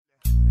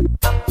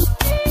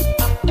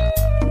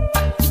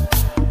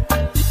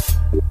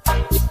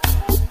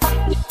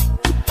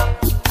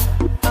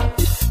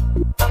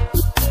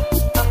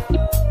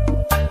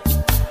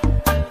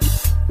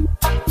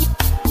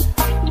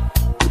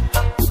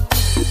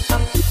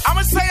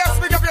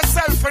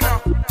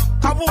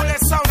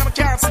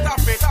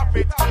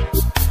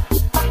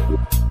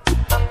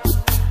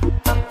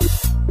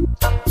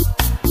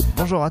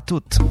Bonjour à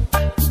toutes.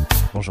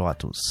 Bonjour à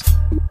tous.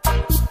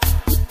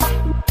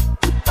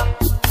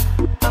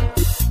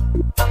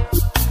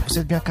 Vous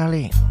êtes bien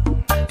calés.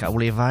 Car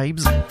les vibes.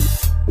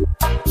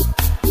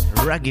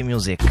 Reggae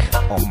music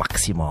au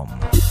maximum.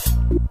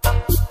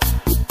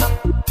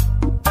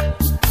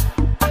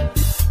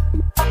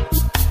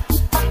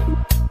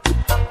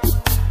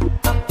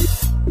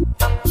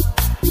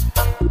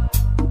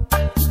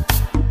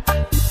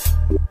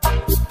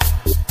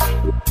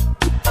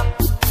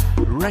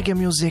 Reggae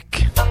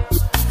music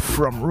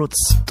from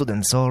roots to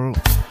dancehall.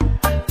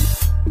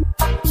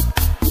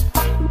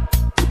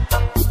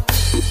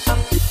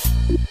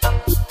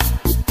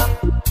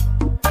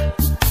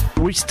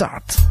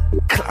 Restart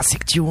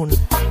classic tune.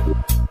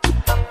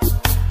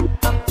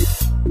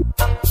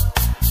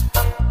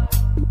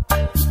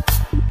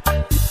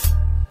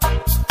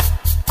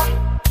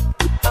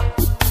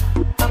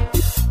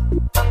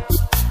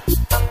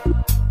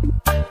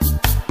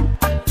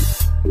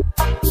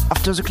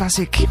 After the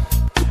classic,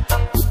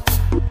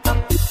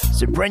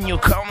 the brand new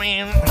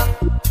coming.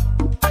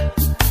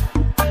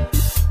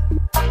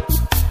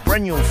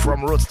 Brand new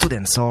from roots to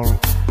dancehall.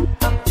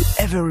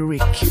 Every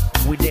week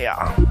we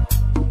there.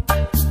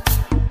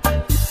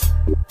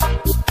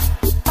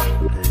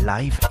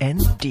 Live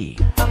ND.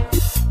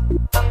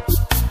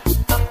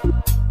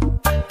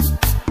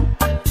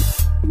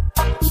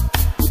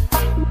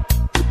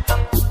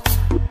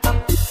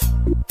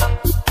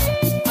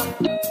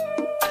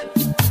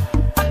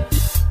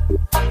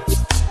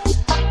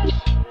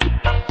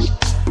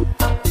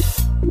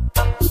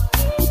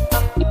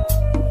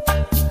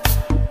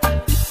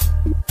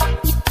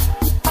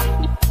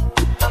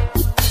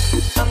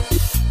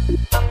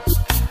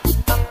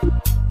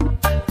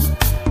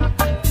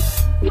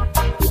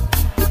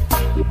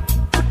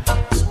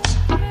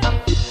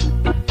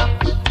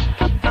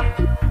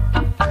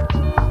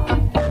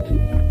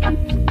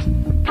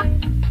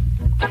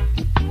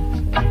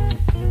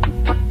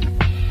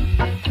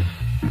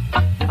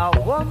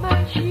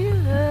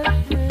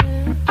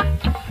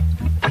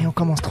 Et on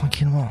commence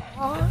tranquillement.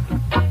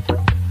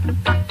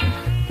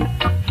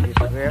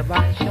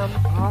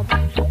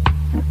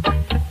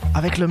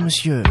 Avec le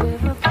monsieur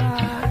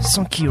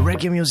sans qui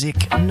reggae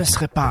music ne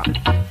serait pas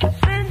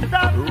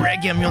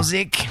reggae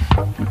music.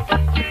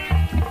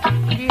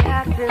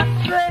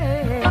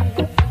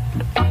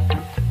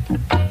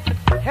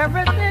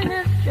 Everything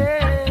is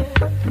changed.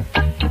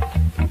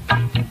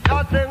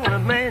 Nothing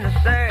remains the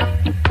same.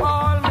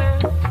 All men.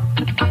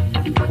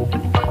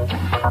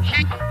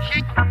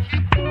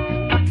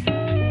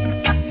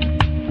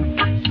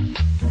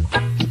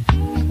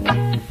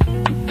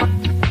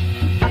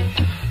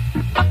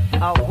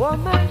 A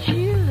woman,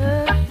 she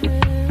loves me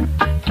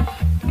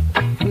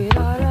with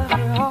all of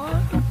her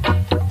heart.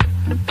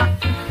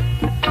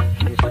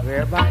 She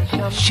swear by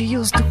some. She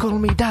used to call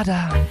me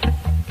Dada.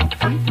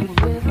 We could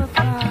never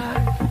part.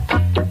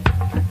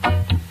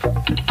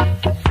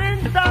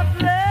 Since I've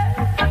left,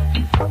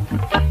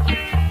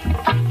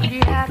 she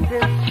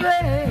acted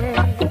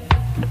strange.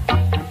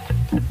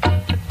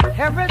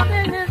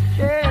 Everything is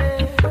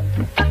changed.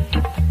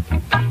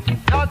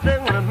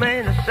 Nothing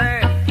remains the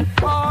same.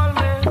 All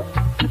men.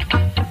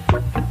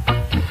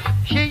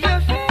 She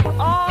used to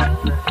all.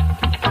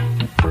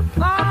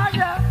 Oh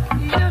yeah,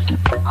 she used to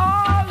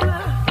all.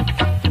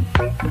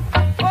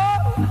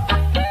 Oh,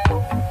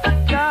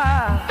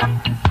 yeah.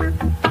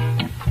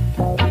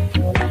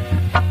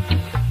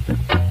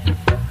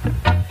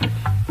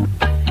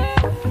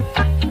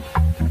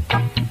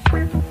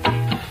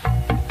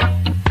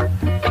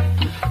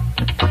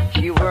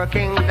 She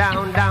working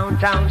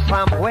downtown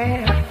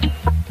somewhere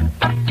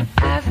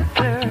as a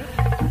clerk.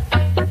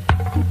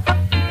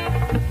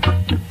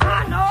 I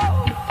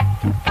know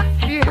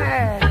she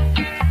had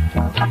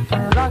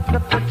lots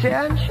of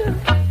potential.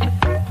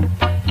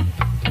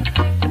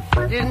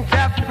 Didn't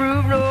have to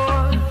prove no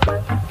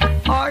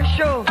or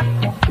show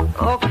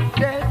or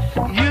pretend.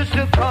 Used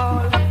to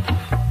call.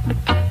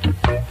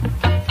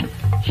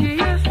 She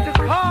used to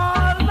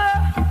call her.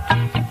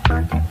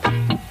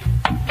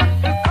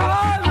 To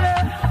call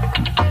her.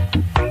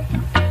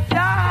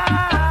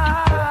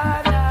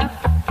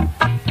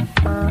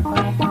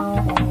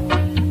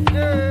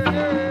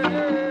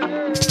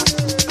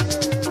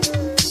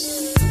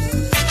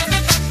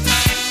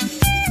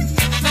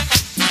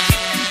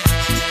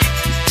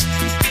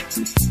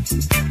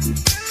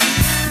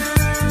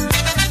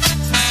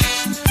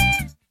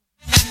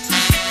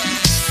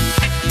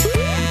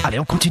 Allez,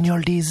 on continue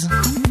oldies.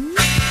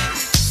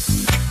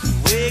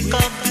 Wake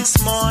up this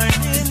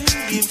morning,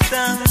 give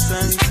thanks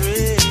and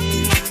praise.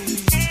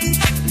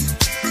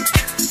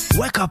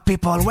 Wake up,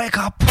 people, wake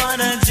up. What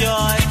a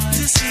joy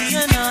to see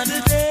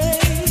another day.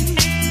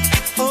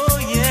 Oh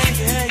yeah,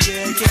 yeah,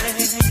 yeah, yeah.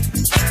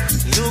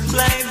 Look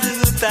like the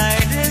good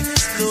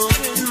tidings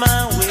going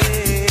my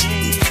way.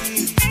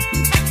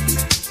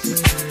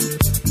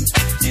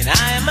 And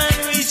I might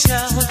reach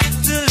out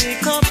to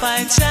lick up my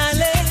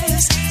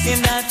chalice. In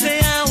that day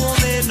I won't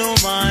make no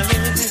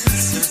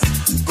malice.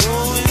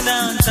 Going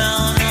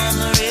downtown on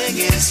the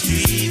reggae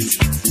street.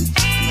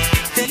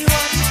 Tell you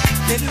what,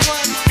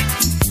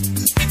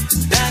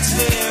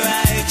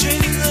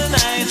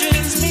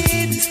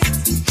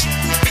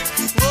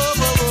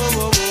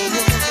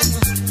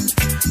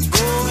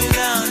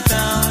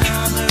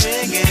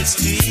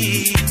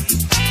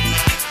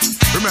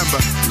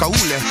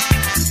 Kaoule.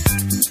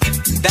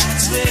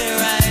 That's where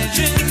I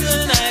dreams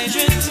and I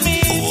dreams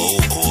me.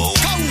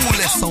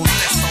 Kaoule sound.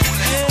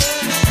 Yeah.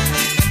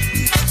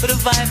 But the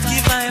vibe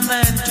give my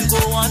man to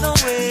go on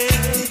away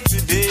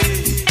today.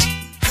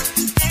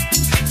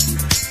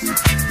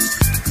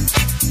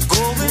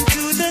 Going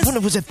to the. Vous ne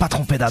vous êtes pas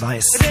trompé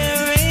d'adresse.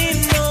 There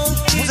ain't no.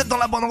 Vous êtes dans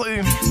la bonne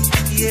rue.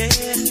 Yeah.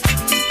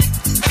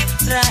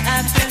 That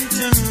happened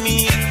to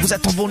me. Vous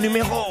êtes au bon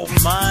numéro.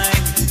 Mine.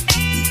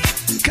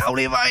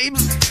 Kaoule Vibes.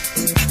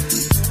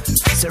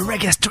 C'est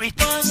Reggae Street.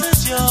 Was a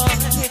joy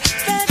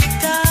that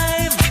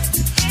time,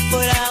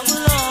 but I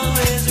will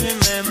always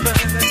remember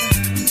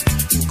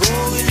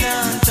going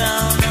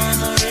downtown on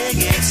a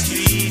reggae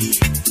street.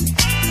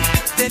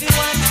 Did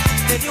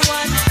you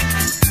want?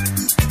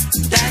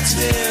 That's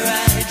where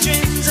I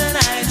dreams and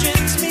I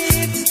dreams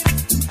meet.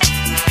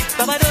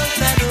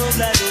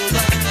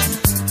 Ba-ba-do-ba-do-ba-do-ba.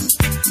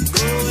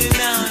 Going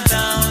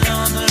downtown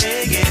on a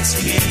reggae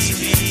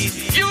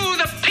street. You,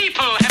 the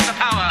people, have the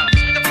power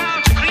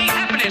to create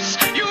happiness.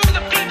 You,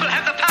 the people,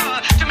 have the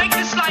power to make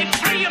this life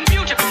free and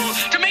beautiful,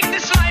 to make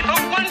this life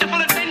a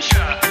wonderful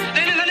adventure.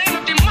 Then in the name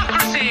of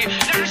democracy,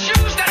 let us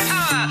use that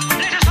power.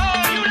 Let us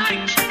all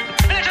unite.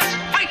 Let us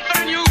fight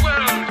for a new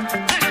world.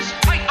 Let us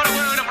fight for a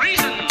world of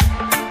reason.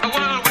 A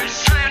world where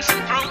science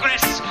and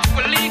progress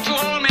will lead to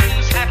all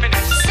men's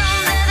happiness.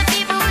 Someday the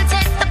people will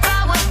take the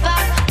power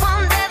back.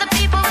 One day the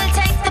people will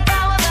take the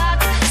power back.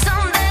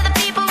 Someday the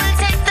people will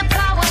take the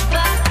power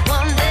back.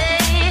 One day,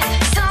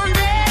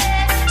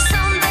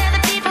 someday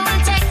the people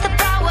will take the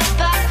power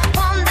back.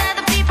 One day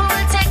the people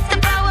will take the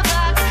power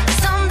back.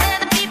 Someday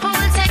the people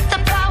will take the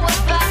power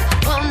back.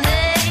 One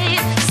day,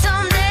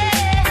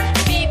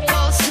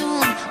 people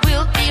soon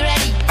will be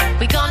ready.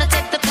 We're gonna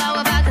take the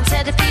power back and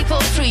set the people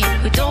free.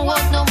 We don't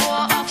want no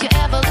more of your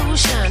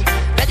evolution.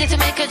 Ready to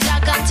make a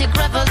gigantic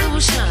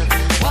revolution.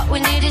 What we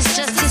need is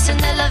justice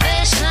and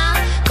elevation.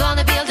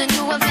 Gonna build a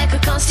new and make a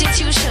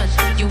constitution.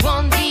 You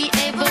won't be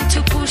able to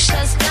push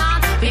us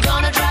down. We're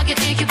gonna drag you,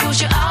 take you,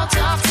 push you out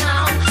of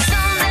town.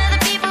 Someday the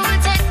people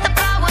will take the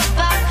power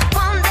back.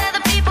 One day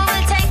the people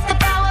will take the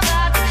power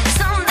back.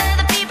 Someday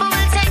the people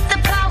will take the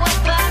power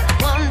back.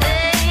 One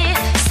day,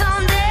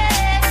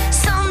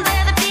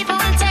 someday the people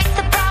will take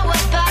the power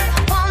back.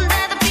 One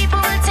day the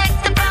people will take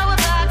the power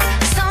back.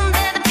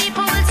 Someday the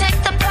people will take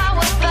the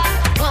power back.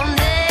 One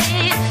day,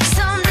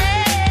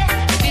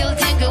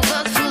 building a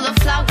world full of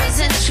flowers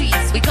and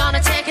trees. We're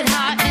gonna take it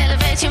hard,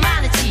 elevate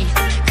humanity.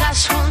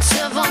 Cash won't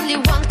serve, only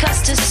one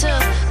cause to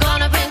serve.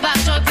 Gonna bring back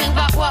joy, bring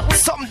back what we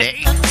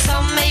Someday.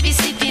 Some may be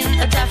sleeping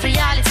a deaf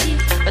reality,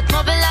 but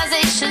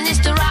mobilization is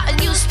to write a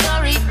new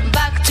story.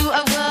 Back to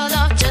a world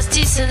of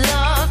justice and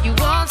love. You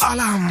want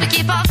Alarm. to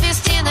keep our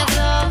fist in a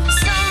glove.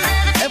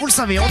 Someday the Et vous le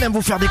savez, on aime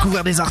vous faire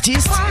découvrir des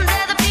artistes. one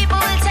day the people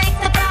will take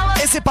the power.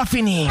 Et c'est pas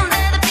fini. One day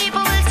the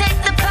people will take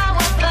the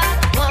power back.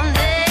 One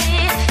day,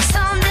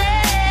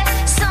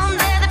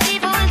 someday the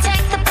people will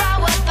take the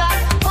power back.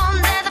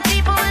 One day the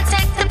people will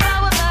take the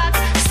power back.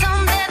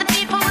 Someday the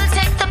people will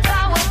take the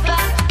power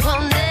back.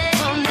 One day,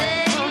 one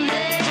day, one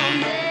day,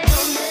 one day,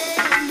 one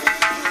day.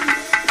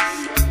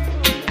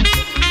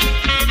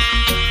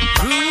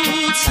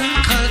 Roots and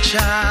culture.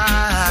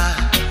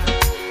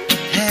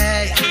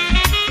 Hey.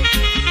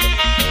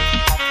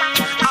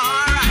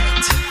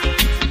 Alright.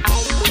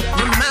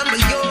 Remember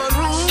your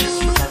roots.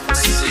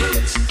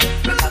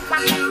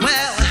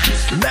 Well,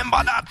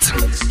 Remember that.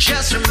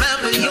 just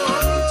remember your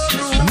roots.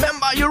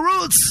 Remember your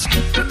roots.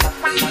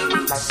 Remember your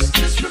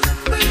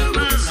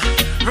roots.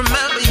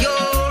 Remember your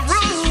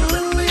roots.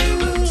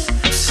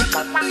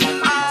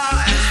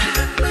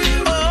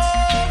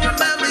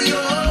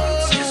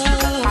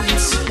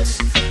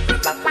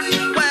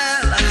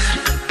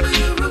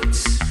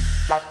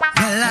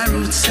 Well, our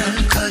roots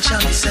and culture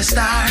is a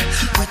star.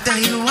 Whether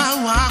you are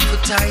walk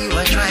or you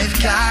a drive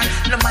car,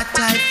 no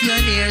matter if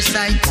you're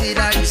nearsighted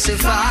or you so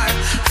far.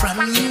 From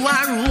you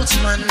are roots,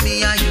 man,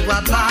 me and you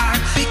a bar.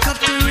 Pick up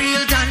the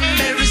real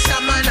Danbury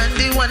salmon and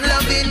the one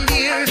loving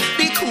deer.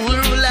 The cool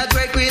ruler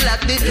Gregory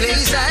lock the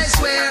place, I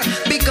swear.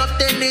 Pick up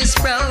Dennis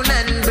Brown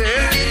and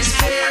Burning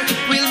Spear.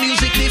 Real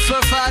music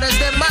before fathers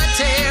them a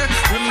tear.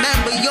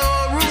 Remember your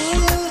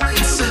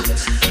roots.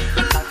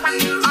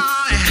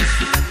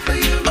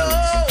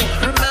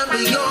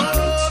 Remember your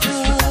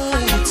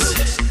roots.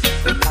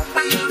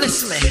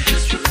 Listen me.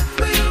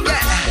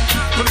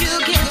 You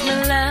give me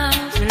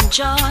love and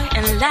joy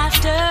and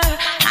laughter.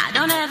 I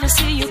don't ever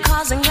see you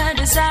causing a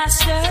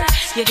disaster.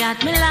 You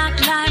got me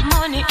locked like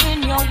money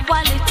in your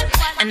wallet,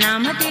 and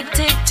I'm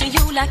addicted to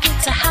you like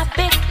it's a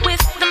habit.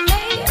 With the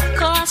main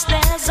course,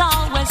 there's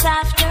always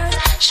after.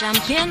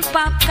 Champagne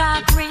pop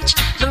got reach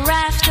the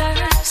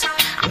rafters.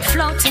 I'm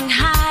floating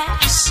high,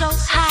 so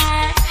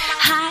high,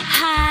 high,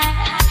 high.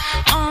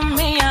 On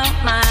me up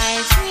my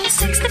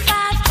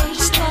 365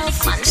 days,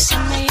 12 months,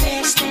 and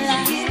maybe still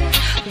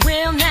alive.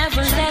 We'll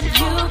never let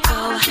you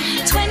go.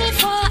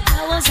 24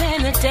 hours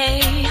in a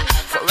day.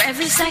 For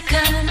every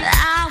second,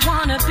 I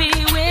wanna be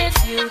with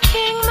you,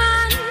 King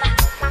Man.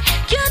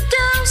 You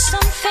do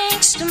some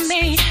things to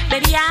me,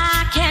 baby,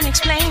 I can't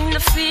explain. The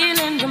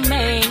feeling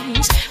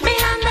remains.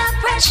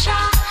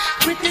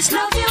 just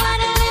love you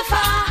and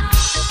deliver.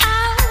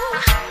 Oh,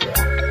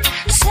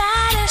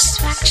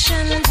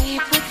 satisfaction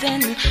deep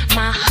within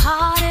my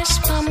heart is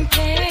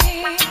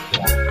pumping.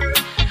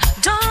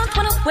 Don't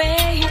wanna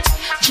wait,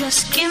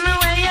 just give me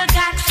what you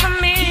got for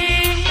me.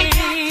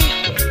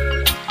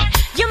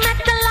 You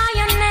make the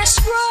lioness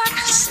roar,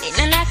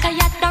 singing like a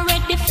yacht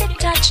ready to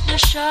touch the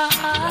shore.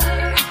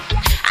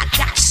 I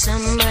got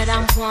some, but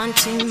I'm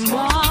wanting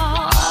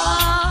more.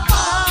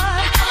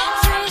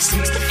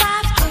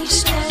 365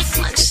 days, 12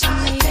 months,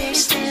 and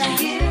years to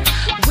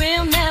life.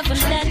 We'll never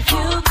let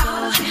you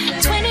go.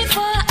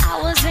 24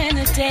 hours in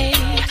a day.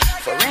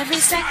 For every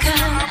second,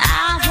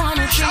 I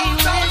wanna be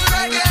with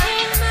you.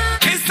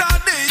 It's a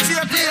DJ,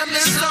 play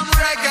me some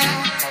reggae.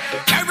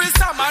 Every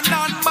summer,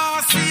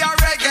 non-bossy a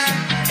reggae.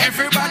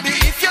 Everybody,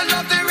 if you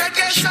love the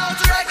reggae, shout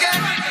reggae.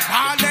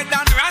 Harder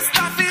than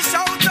Rastafi,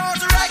 shout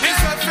out reggae.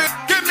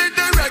 Give me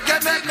the reggae,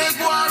 make me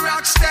go and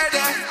rock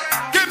steady.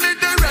 Give me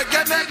the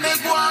reggae, make me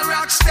go and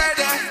rock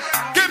steady.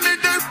 Give me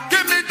the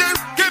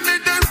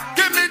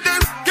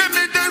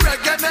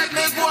reggae, make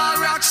me go and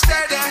rock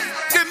steady.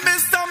 Give me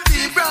some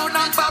deep brown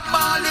and Bob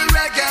Marley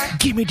reggae.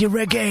 Give me the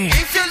reggae.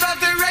 If you love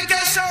the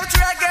reggae, shout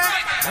reggae.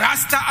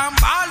 Rasta and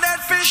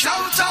ballad fish,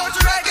 shout out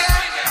reggae.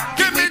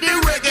 Give me the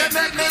reggae,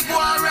 make me go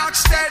and rock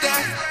steady.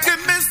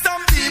 Give me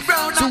some deep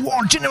brown The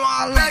War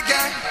General.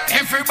 reggae.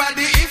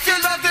 Everybody, if you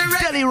love the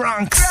reggae, Belly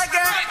Ranks.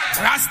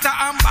 Rasta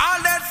and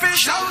ballad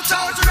fish, shout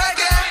out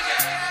reggae.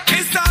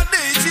 It's a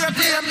DJ,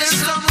 play me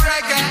some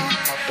reggae.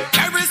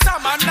 Every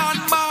summer,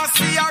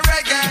 non-bossy a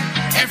reggae.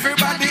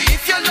 Everybody,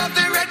 if you love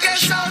the reggae,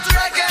 shout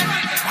reggae.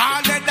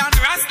 Ballad and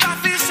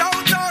Rastafi,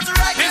 shout out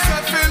reggae.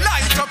 If you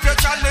light up your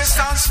chalice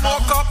and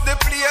smoke up the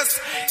place.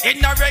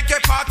 In a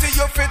reggae party,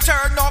 you fi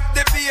turn up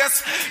the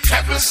bass.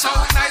 Treble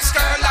sound nice,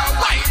 girl, and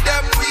wind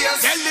them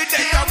waist. Belly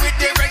there with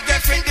the reggae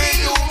for the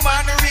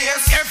human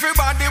race.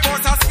 Everybody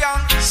was a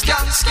skank,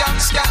 skank, skank,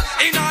 skank.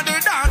 In all the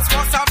dance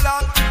was a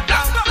blank,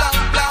 blank, blank,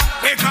 blank.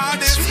 Because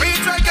the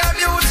sweet reggae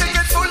music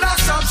is full of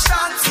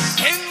substance.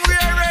 In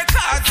rare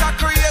records, I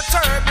create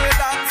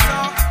turbulence. So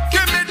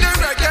give me the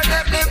reggae,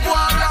 let me go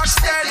and rock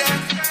steady.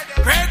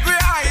 Gregory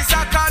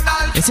Isaac and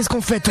all. Et c'est ce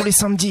qu'on fait tous les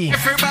samedis.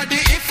 Everybody,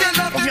 if you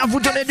love On vient vous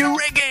donner du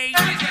reggae.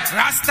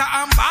 Rasta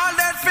and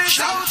ballad fish,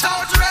 shout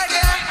out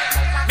reggae.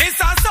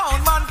 Mr.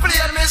 Soundman,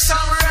 play me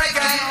some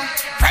reggae.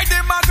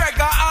 Freddie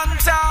McGregor and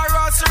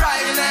Taros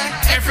Riley.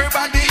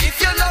 Everybody, if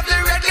you love the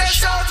reggae,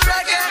 shout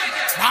reggae.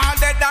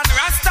 Ballad and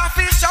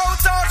Rastafi,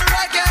 shout out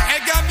reggae.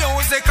 Reggae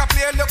music, I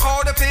play, look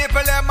how the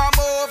people them a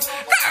move.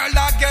 Girl,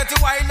 I get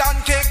wild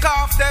and kick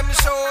off them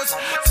shows.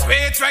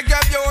 Sweet reggae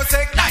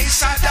music,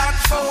 nicer than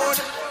food.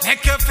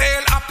 Make you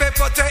feel happy,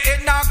 put you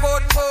in a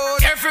good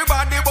mood.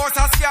 Everybody boss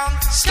a skank,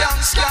 skank,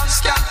 skank,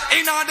 skank.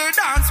 In all the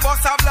dance,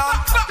 boss a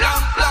blank,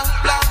 blank, blank,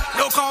 blank.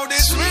 Look how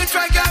this sweet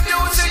reggae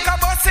music a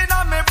bustin'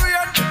 on me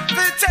brain.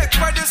 We take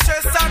for the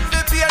stress and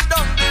the pain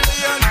down the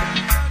lane.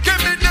 Give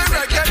me the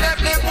reggae, let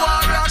me go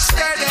and rock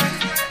steady.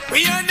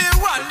 We are the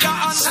Wonder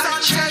and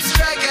Sanchez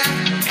reggae.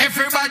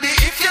 Everybody,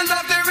 if you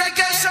love the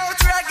reggae, shout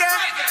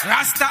reggae.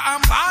 Rasta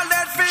and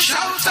ballad fish,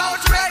 shout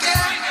out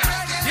reggae.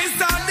 It's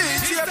a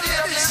DJ.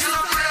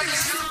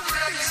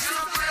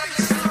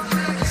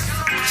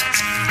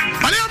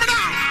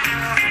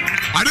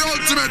 And the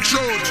ultimate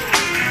truth,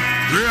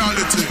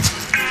 reality,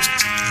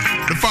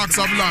 the facts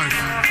of life.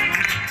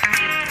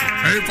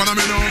 Hey, follow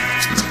me now.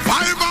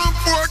 5 and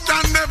 4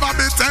 can never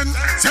be 10.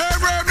 Say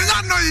where me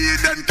and no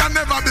Eden can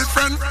never be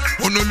friend.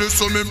 Wanna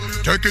listen me,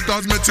 take it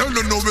as me tell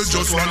you, know it's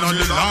just one of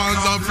the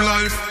laws of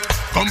life.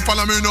 Come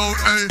follow me now,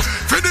 hey.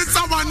 For this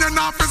a one you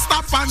not fi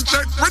stop and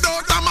check.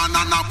 Without a man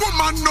and a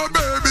woman, no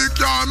baby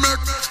can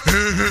make.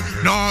 Hey, hey,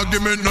 nah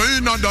give me no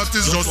inna, that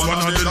is just one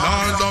of the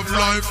laws of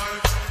life.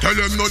 Tell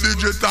them no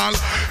digital.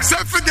 Say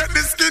forget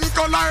the skin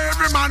color,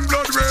 every man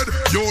blood red.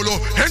 YOLO,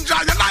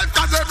 enjoy your life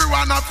cause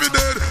everyone happy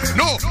dead.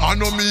 No, I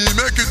know me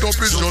make it up,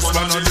 it's just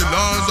one of the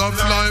laws of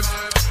life.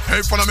 Hey,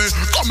 follow me,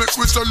 come make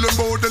we tell them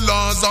about the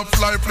laws of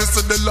life.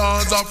 Listen the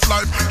laws of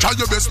life. Try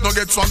your best not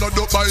get swallowed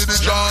up by the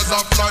jaws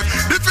of life.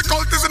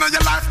 Difficulties in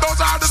your life, those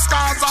are the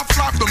scars of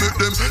life. Don't make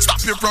them stop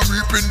you from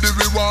reaping the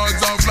rewards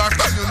of life.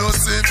 Then you know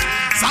see,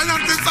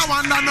 scientists I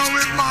wonder know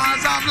with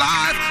Mars of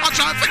life. I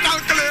try to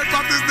calculate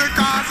what is the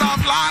cause of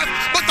life,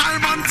 but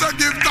I man to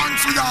give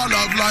thanks we all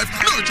of life.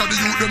 Nurture the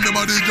youth, them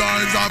are the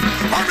joys of.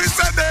 For me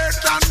say they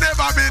can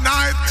never be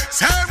night.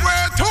 Same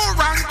way two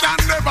rank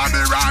can never be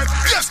right.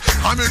 Yes,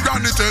 and me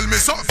granny tell me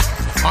so,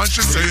 and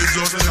she says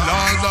just the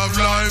laws of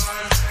life.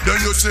 Then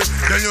you see,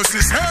 hey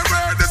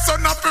where the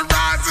sun up and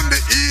rise in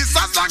the east.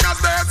 As long as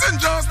there's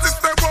injustice,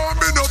 there won't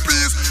be no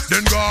peace.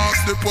 then go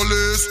ask the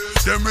police.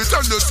 Then we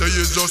tell you say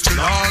it's just the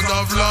laws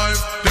of life.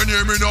 Then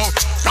hear me now.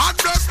 God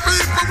bless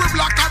people with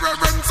black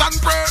reverence and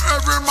pray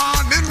every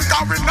morning.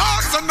 Cause we know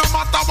so no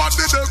matter what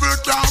the devil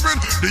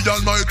carrying, the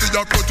Almighty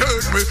will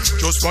protect me.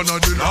 Just one of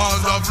the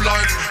laws of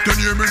life.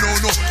 Then hear me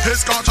now, no. Hey,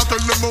 Scotch, I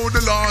tell them about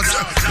the laws.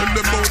 Tell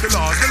them about the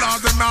laws. The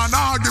laws them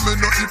nah give me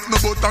no if, no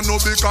but, and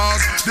no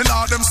because. The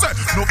law them say,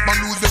 no man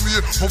lose them way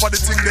over the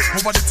thing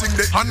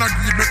they. And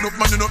agree make no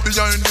money not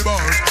behind the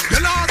bars. The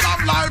laws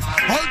of life,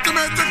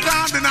 ultimate you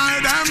can't deny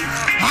them.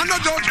 And no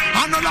judge,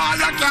 and no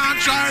lawyer can't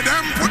try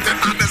them. Put it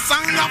on the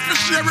song, you have to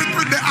share it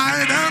with the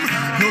item.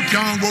 You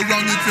can't go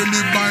wrong if you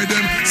live by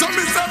them. So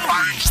me say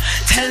fine.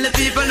 Tell the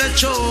people the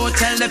truth,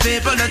 tell the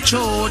people the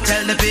truth,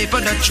 tell the people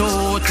the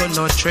truth, do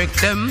not trick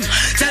them.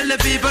 Tell the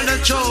people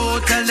the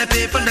truth, tell the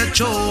people the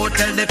truth,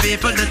 tell the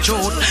people the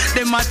truth.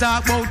 Them a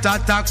talk about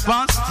attack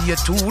past year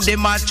two,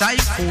 them a try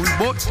fool,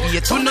 but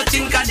year two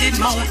nothing can the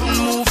mountain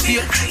move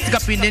here.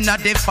 Scapping in at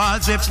the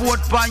falls,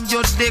 report on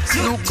your decks.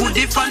 Look good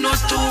if I not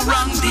too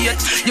wrong date.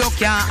 You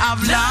can't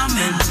have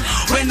lawmen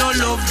when no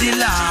love the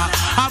law.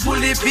 I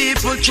bully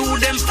people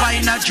through them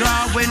find a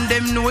draw when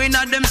them knowing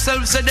of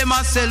themselves say them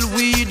a sell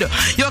weed.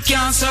 You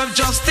can't serve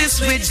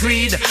justice with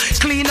greed.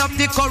 Clean up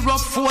the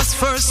corrupt force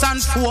first and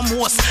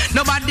foremost.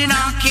 Nobody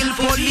now kill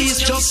police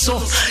just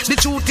so. The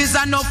truth is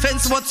an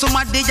offense, but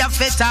somebody a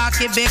fet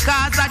talkie.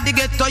 Because I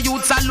dig it to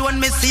youths alone,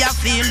 me see I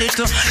feel it.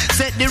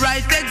 Set the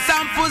right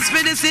examples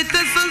for the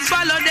citizens,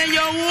 follow then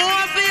you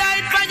won't be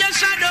hide for your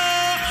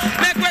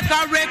shadow. Make we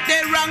correct the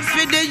wrongs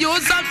for the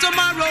youth of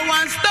tomorrow.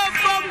 And stop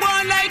from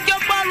going like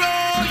your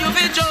borrow. You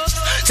be just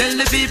tell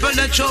the people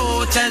the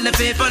truth, tell the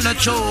people the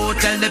truth,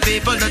 tell the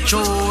people the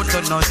truth,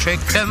 do not trick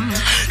them.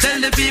 Tell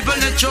the people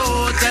the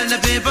truth, tell the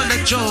people the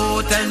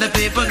truth, tell the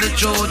people the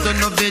truth, do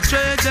not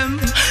betray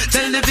them.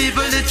 Tell the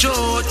people the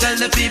truth, tell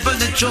the people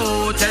the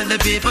truth, tell the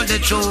people the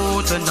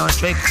truth, do not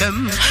trick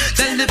them.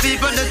 Tell the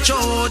people the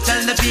truth,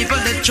 tell the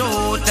people the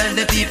truth, tell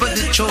the people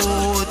the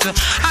truth.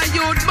 A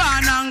youth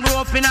born and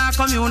grow up in our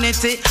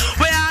community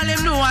where all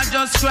him know are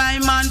just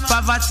crime and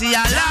poverty.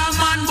 A long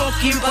man buck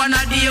him on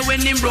a day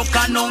when him broke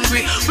and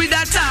hungry. With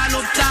a tall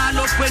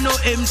up when no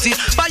empty.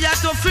 Fire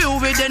to fuel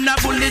with a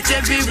bullet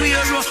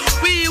everywhere.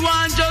 We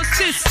want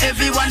justice,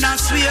 everyone I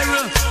swear.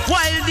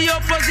 While the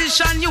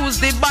opposition use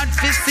the bad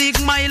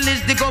physique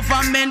mileage, the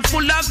government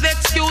full of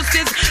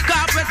excuses.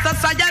 Corporate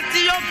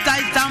society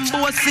uptight and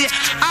bossy.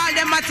 All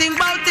them a think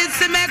about is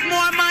to make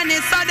more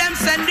money. So them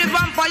send the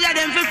vampire,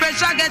 them for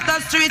pressure, get the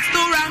streets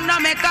too wrong.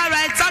 Now make a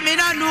right, so me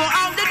not know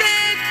how they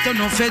did. Don't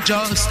know for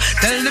just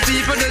tell the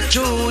people the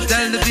truth,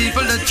 tell the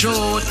people the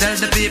truth, tell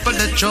the people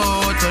the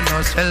truth, do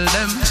not tell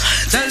them.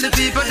 Tell the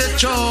people the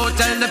truth,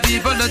 tell the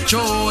people the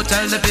truth,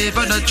 tell the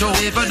people the truth,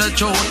 people the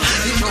truth.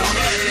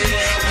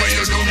 Where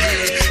you do me?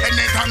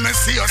 Anytime I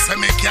see you, say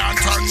me can't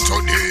turn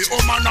today.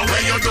 Oh man,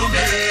 where you do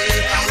me?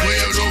 Where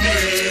you do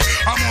me?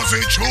 I must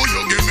say true,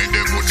 you give me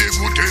the goodie.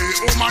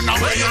 Oh man,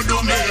 where you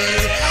do me?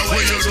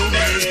 Where you do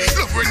me?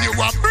 Love when you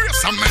are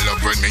brace and me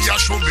love when me a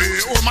show me.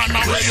 Oh man,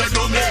 where you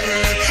do me?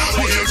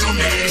 Where you do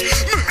me?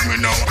 Make me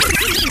know.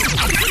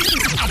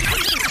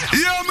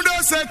 Yeah, me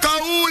don't say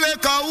kaule.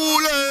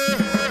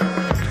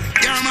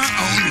 You're my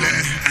only.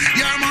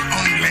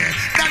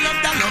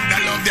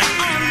 That love, you're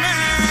only.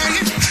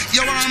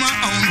 You are my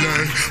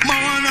only, my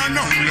one and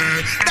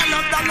only. That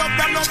love,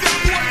 you're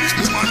only.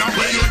 Woman,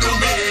 where you do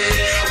me?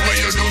 Where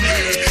you do me?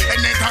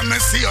 Anytime I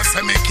see you,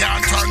 say me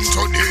can't turn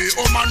today.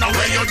 Oh man,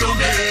 where you do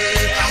me?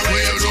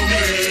 Where you do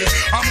me?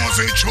 I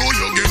must say true,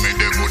 you give me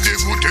the goodie.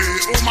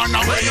 Oh man,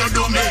 where you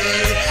do me?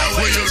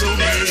 Where you do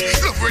me?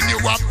 Love when you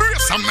are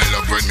brace and me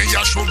love when me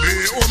a show me.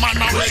 Oh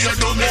man, where you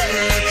do me?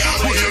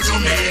 Where you do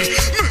me?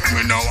 Make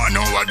me know I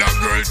know what that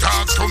girl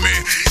talk to me.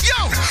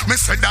 Yo, me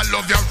say that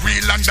love you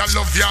real and that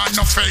love you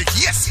no fake.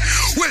 Yes,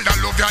 well that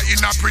love you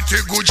in a pretty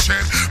good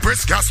shape.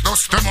 Press gas no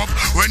stem up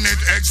when it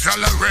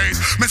accelerate.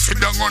 Me sit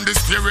down on the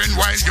steering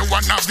while you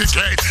want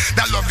navigate.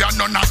 That love you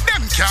none of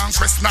them can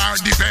question or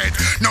debate.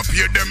 No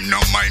pay them no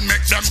mind,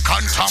 make them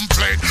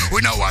contemplate.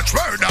 We know watch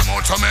word I'm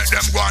out to make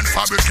them go and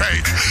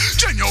fabricate.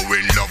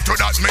 Genuine love to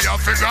that me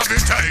have to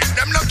gravitate.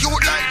 Them not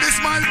cute like this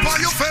smile for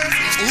your face.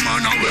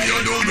 Woman, where you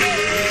do me?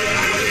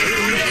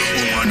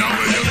 Woman,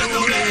 where you do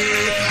me?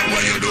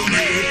 Where you do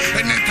me?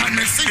 Anytime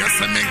I see you,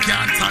 say me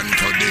can't turn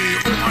today.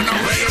 Woman,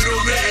 where you do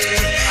me?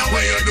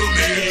 Where you do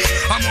me?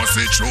 I must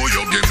say true,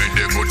 you give me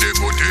the goodie.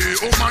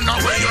 Woman,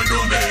 where you do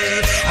me?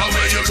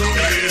 Where you do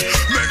me?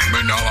 Make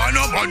me know and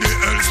nobody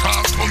else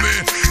talk to me.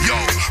 Yo,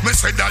 me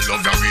say that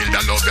love you real,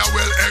 that love you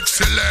well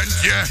excellent.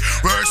 Yeah,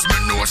 worse me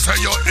know say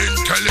you're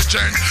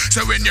intelligent.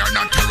 So when you're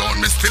not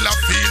around me, still I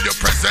feel you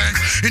present.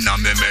 In a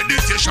me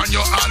meditation,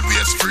 you're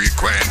always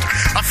frequent.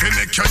 I feel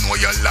make you know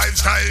your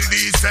lifestyle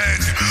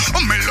decent.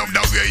 Oh, me love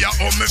the way you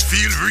me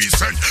feel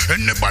recent.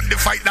 Anybody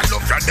fight that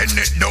love you, then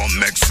it don't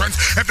make sense.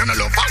 If you don't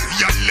love how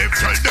you live,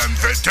 tell them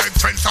to take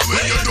fence.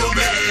 Where you do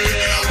me?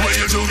 Where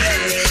you do me?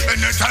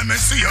 Anytime When me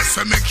see you,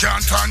 say me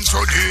can't turn to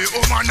the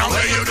woman. Now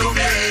where you do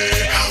me?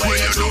 Where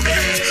you do me?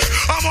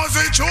 I must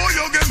say, true,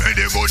 you give me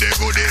the goodie,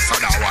 so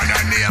that one a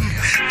name.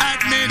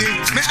 Admit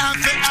it, me have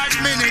to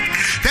admit it.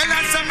 Tell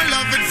us some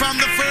love it from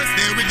the first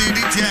day we did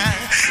it, yeah.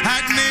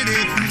 Admit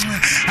it.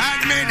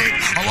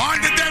 I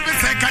want it every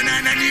second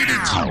and I need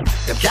it.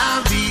 Them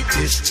can't beat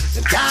this,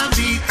 them can't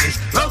beat this.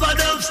 Rubber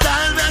dub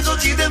style, man, go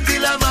keep them till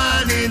the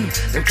morning.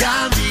 Them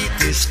can't beat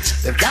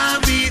this, them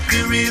can't beat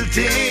the real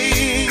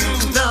thing.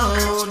 No,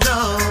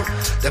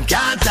 them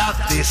can't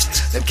top this,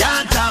 them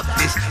can't top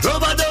this.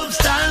 Rubber dub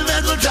style,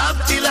 man, go drop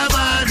till the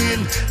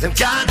morning. Them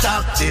can't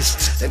top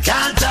this, them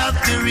can't top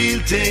the real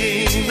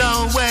thing.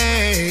 No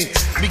way.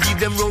 Me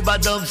give them rubber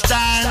dub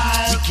style,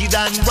 wicked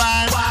and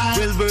wild,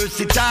 well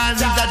versatile,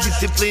 with a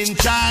disciplined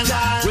child.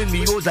 When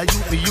me was a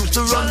youth, me used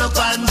to run up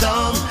and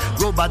down.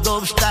 Rubber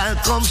dub style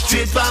come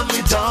straight from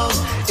me tongue.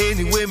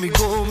 Anywhere me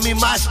go, me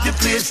mash the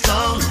place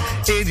down.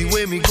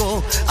 Anywhere me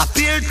go, I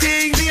peer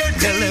thing,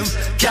 tell them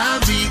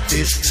can't beat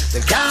this,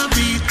 they can't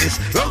beat this.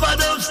 Rubber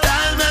dub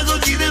style, man, go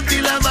give them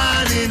till the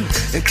morning.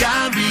 They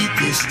can't beat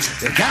this,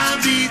 they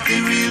can't beat the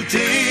real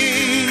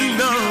thing,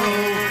 no.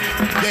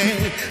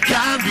 They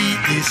can't beat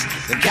this,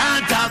 they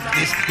can't top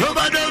this.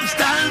 Rubber dub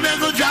style, man,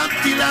 go drop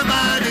till the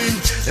morning.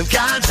 Them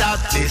can't top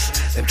this,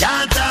 them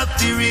can't top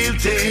the real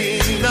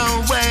thing,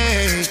 no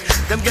way.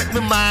 Them get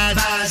me mad,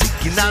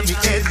 sticking on me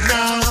head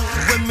now.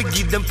 When me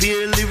give them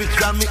pure lyrics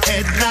from me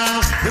head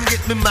now. Them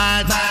get me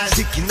mad,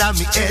 sticking on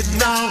me head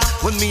now.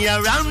 When me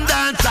around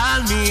dance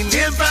all me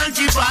name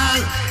Frankie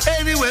Paul.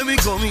 Anywhere we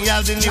go, me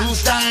have the new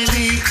style.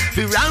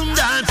 We round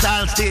dance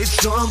all stage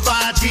show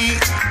party.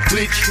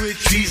 Which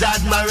trees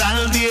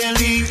Admiral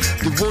Bailey.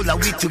 The whole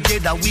of we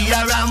together, we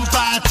around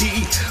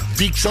party.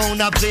 Big sound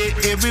a play,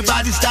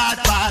 everybody start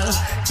ball.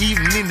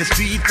 Even in the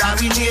street,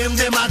 we name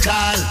them a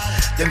call.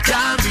 Them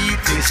can't beat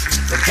this,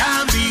 them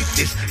can't beat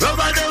this.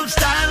 Rubber dub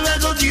style, I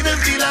go give them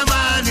till the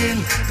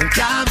morning. Them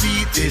can't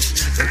beat this,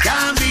 them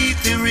can't beat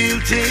the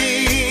real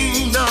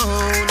thing. No.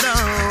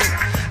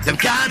 Them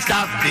can't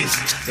stop this,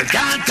 them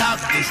can't top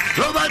this.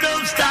 Rubber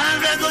dub style,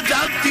 I go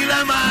drop till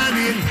the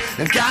morning.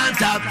 Them can't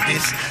top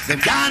this, them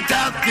can't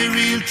top the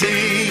real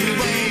thing.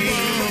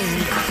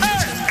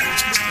 Hey!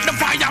 The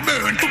fire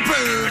burn to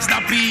burst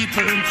the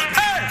people.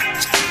 Hey!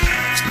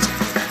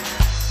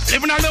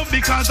 Living a love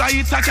because I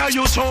hit a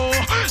you so.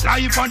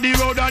 Life on the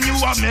road and you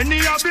have many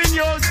have been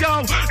yours,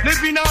 yo.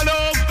 Living a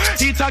love,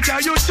 hit a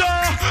you so.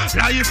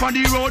 Life on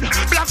the road,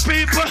 black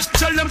people,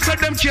 tell them say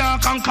them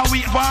can't conquer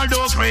we for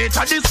those great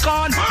at this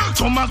con.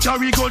 Some a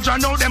carry goods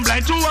and now them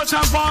blind to what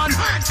have fun.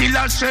 Still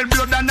a shed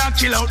blood and a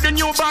kill out the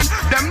new band.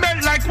 Them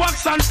melt like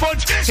wax and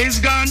fudge, it's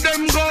gone,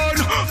 them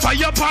gone.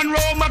 Fire upon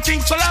Rome,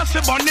 King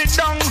Selassie burn it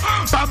down.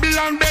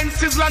 Babylon, Ben,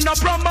 Sizzler, no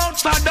promote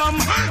Saddam.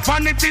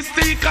 Vanity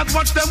stickers,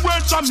 watch them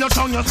words from your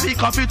tongue.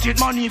 Speak of it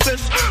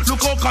manifest.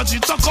 Look how cause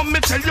it's a come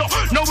me tell you.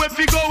 Now if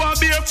we go and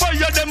be a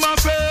fire, them a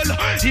fail.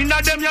 Inna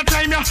them your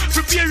time, ya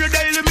prepare your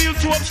daily meal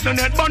to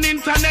obstinate. But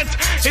internet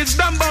is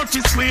done about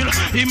this wheel.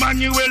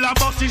 Emmanuel a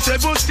boss is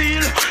able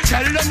steel.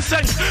 Tell them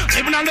say,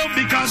 living a love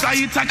because I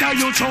hit a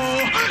you so.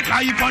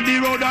 Life on the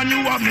road and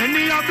you have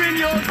many have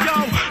been yours,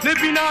 yo.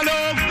 Living a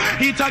love,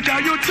 hit a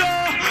you so.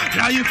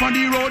 Life on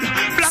the road.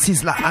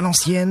 Sizzler à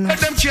l'ancienne.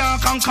 Them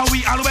can't conquer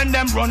we all when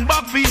them run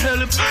back for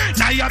help.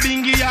 Now you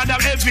bingy yard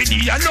of every day.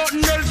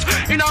 Nothing else.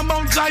 In a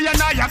Mount Zion,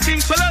 I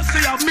King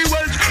Selassie have me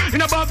wealth.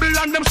 In a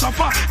Babylon, them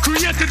suffer,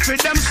 created for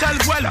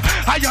themselves well.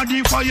 I had the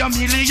fire,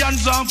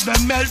 millions of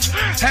them melt.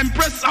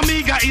 Empress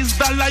Amiga is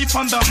the life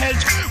and the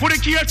health. Would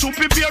they care to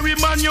prepare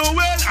Emmanuel?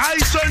 I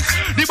sense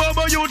the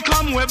Bobo youth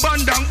come with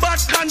bandang,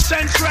 but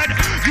consent red.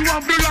 You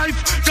have the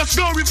life, just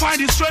glorify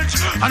the strength.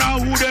 And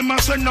I who them a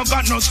send no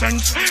got no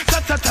sense.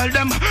 That I tell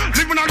them,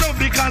 living a love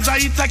because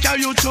I take care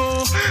you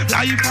too.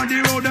 Life on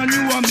the road and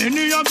you are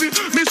many of you.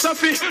 Mr.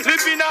 F,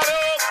 living a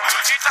love.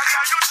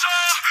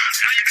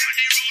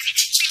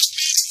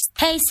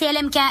 Hey, c'est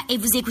LMK et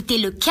vous écoutez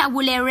le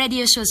Kawoulé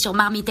Radio Show sur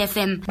Marmite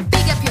FM.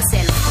 Big up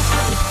yourself.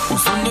 Où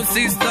sont nos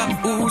sisters,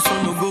 où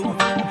sont nos go?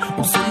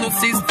 Où sont nos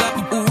sisters,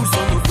 où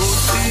sont nos go?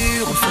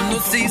 Où sont nos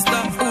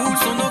sisters, où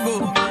sont nos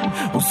go?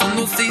 Où sont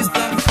nos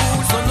sisters,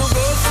 où sont nos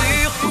go?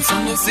 Où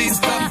sont nos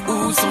sisters,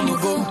 où sont nos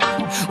go?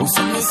 Où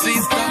sont nos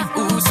sisters, où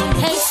sont nos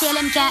go? Hey, c'est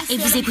LMK et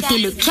vous écoutez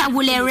le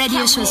Kawoulé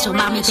Radio Show sur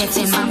Marmite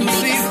FM.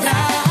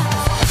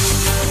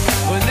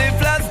 Prenez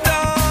place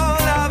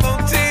dans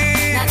l'aventure.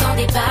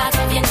 N'attendez pas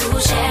qu'on vienne vous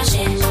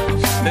chercher.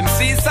 Même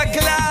si ça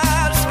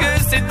clash,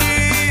 que c'est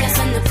dur.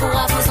 Personne ne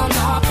pourra vous en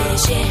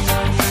empêcher.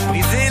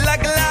 Briser la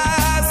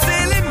glace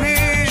et les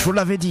murs. Je vous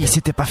l'avais dit,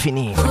 c'était pas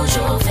fini.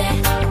 Toujours fait.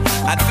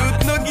 À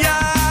toutes nos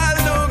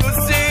gales, nos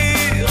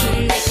gossures. Qui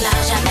ne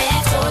déclarent jamais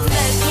trop de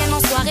meufs. Viennent en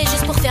soirée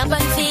juste pour faire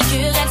bonne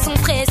figure. Elles sont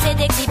pressées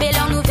d'exhiber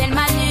leur nouvelle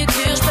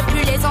manucure. Je peux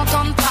plus les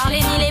entendre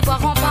parler ni les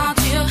voir en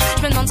peinture.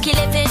 Je me demande ce qui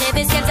les fait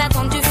rêver, ce qu'elles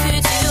attendent du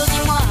futur.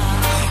 Dis-moi,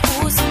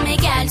 où sont mes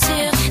gales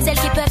sûres? Celles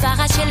qui peuvent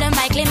arracher le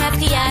mic, les meufs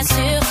qui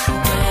assurent.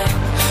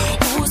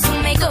 Où sont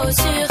mes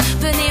gossures?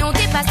 Venez, on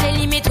dépasse les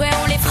limites, ouais,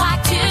 on les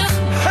fracture.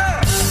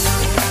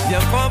 Viens,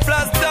 prends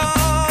place dans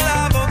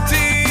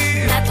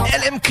l'aventure.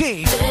 LMK.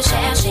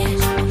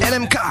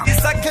 LMK. Et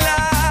ça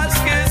clash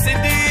que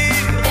c'est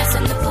dur.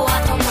 Personne ne pourra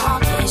t'en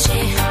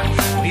empêcher.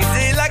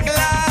 Briser la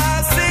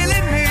glace et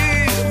les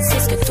murs. C'est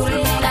ce que tout le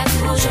monde a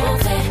toujours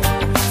fait.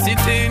 Si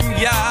t'es une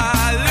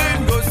gale,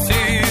 une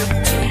gossure,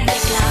 tu ne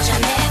déclares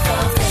jamais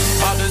forfait.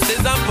 Pas de ces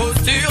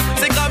impostures,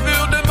 ces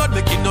gravures de mode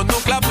mais qui n'ont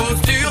donc la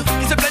posture.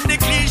 Qui se plaignent des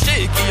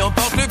clichés, qui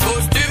emportent le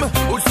costume.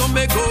 Où sont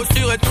mes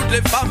gossures et toutes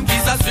les femmes qui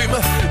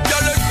s'assument.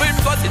 Que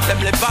l'exprime-toi si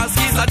t'aimes les passes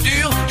qui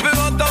saturent. Je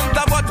veux entendre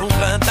ta voix, ton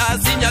grain, ta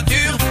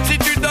signature. Si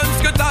tu donnes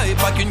ce que t'as et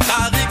pas qu'une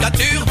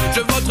caricature,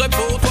 je voterai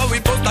pour toi, oui,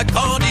 pose ta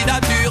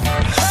candidature.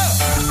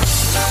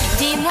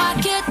 Dis-moi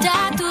que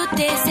t'as tout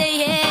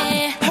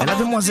essayé. La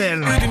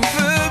demoiselle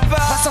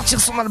va sortir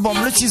son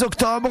album le 6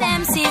 octobre.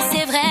 Même si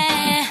c'est vrai.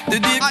 De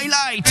deep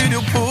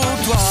Highlight pour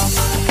toi.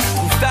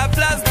 Trouve ta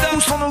place dans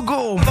son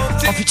logo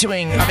en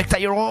featuring avec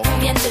Tyro. On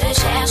vient te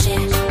chercher.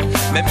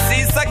 Même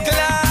si ça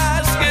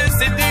clash que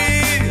c'est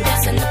dur.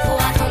 Personne ne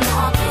pourra t'en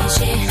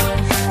empêcher.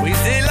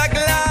 Briser la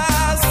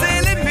glace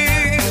et les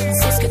murs.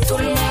 C'est ce que tout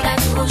le monde a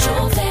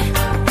toujours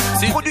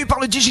fait. Produit par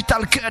le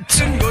Digital Cut.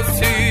 Une gossure.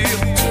 Tu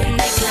ne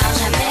déclares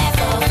jamais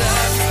forfait.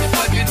 C'est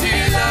pas que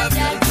tu l'as.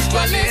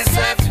 Bouge-toi les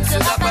œufs, tu ne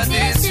seras pas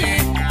déçu.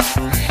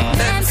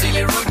 Même si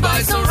les road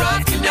boys sont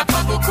rough, qu'il n'y a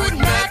pas beaucoup de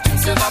meufs, tu ne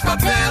seras pas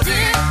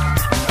perdu.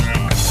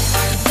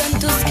 Donne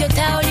tout ce que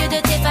t'as au lieu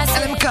de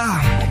t'effacer. LMK.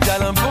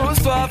 Câlin,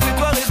 pose-toi,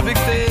 fais-toi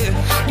respecter.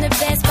 Ne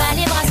baisse pas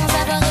les bras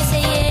sans avoir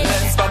essayé.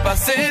 Laisse pas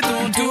passer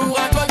ton tour,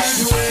 à toi de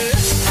jouer.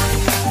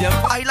 Viens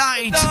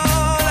Highlight.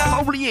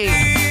 Pas oublié.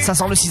 Ça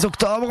sort le 6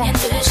 octobre. Viens te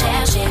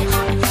chercher.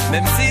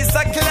 Même si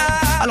ça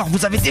clash. Alors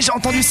vous avez déjà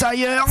entendu ça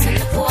ailleurs. Ça ne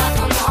pourra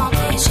t'en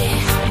empêcher.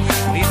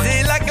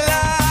 Briser la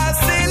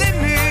glace et les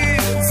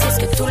murs. C'est ce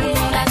que tout le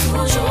monde a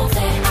toujours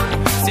fait.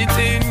 Si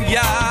t'es une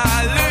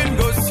gale, une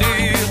gossure,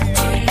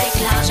 tu ne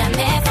déclares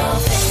jamais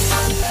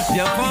forfait.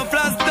 viens prendre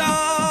place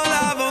dans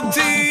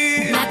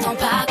l'aventure. N'attends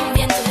pas qu'on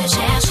vienne te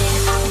chercher.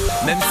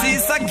 Même si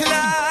ça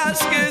clash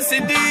que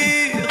c'est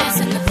dur.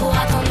 Personne ne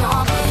pourra t'en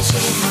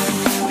empêcher.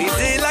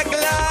 Briser la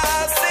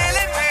glace et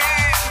les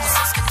murs.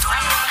 C'est ce que tout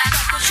le monde a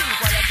toujours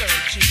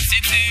fait.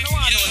 Si t'es une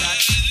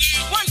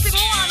One thing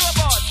we want to know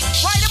about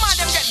why the man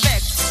them get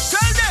vexed.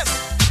 Tell them.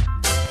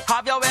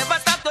 Have you ever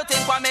stopped to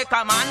think what make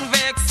a man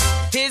vex?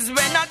 Is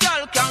when a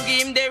girl can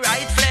give him the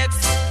right flex.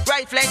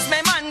 Right flex,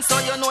 my man, so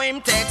you know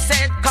him take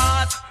set.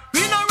 Cause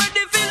we not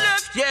ready for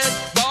left yet,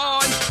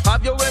 boy.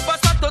 Have you ever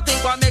stopped to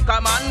think what make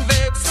a man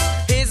vex?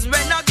 Is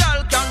when a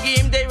girl can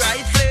give him the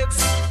right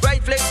flex.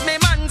 Right flex, my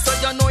man, so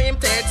you know him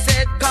take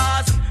set.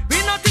 Cause we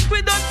not think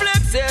we don't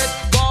flex yet,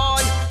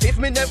 boy. If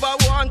me never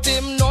want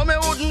him, no me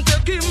wouldn't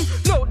take him.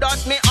 Know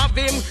that me have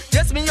him,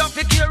 yes me have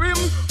to care him.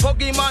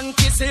 Hug him and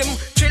kiss him,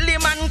 chill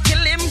him and kill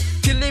him.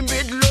 Kill him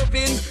with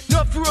loving,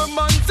 enough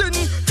romancing.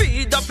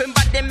 Feed up him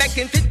body, make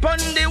him fit pon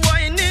the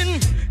whining.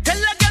 Tell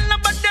a girl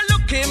about the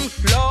look him,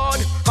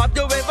 Lord. Have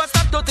you ever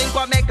stopped to think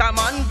what make a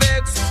man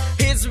vex?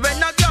 Is when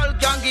a girl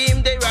can give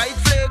him the right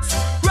flex.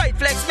 Right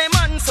flex, me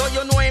man, so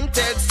you know him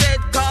take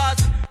set. Cause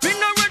we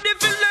not ready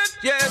for left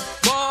yet,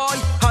 boy.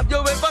 Have you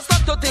ever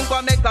stopped to think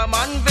what make a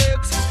man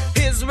vex?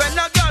 Is when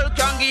a girl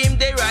can give him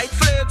the right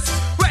flex.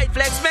 Right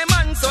flex, me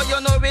man, so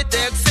you know it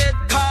take set.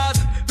 Cause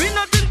we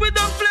not think we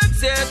don't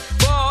flex yet,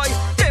 boy.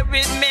 Stay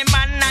with me,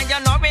 man, and you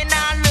know we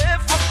not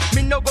left.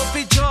 Me no go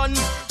for John,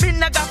 me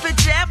no go for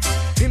Jeff.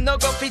 Him no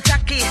go for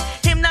Jackie,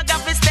 him no go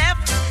for Steph.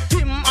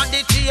 Him on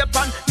the tape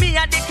and me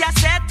on the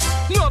cassette.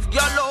 Enough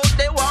girl out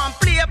they want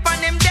play upon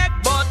him deck,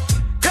 but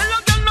tell a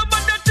girl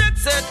about the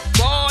text it,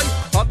 boy.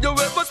 Have you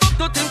ever stopped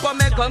to think what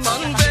make a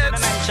man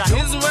vex?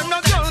 Is when a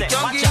girl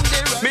can give the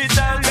right. Me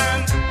tell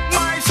them,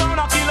 my son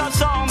a killer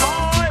song,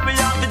 boy. We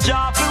have the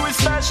job, we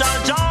special,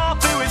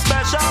 job, we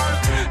special.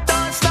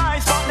 That's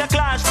nice, but the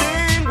clash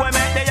thing, we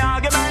make the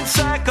argument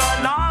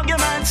circle,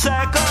 argument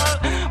circle.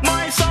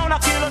 My son a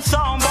killer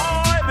song,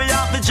 boy. We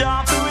have the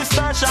job, we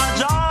special,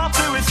 job,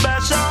 we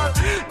special.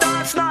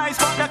 That's nice,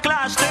 but the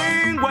clash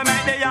thing, we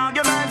make the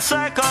argument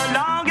circle,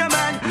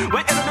 argument. We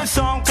into the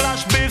song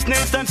clash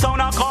business, them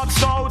sound a cop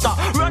scouter.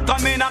 Run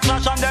come in a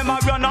clash and them a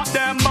run up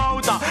them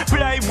motor.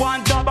 Play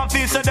one dub and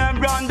feel so them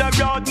run the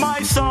road. My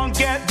song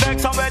get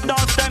vexed and we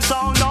dust them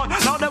sound out.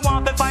 Now they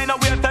want to find a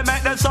way to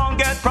make the song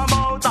get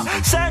promoted.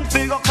 Send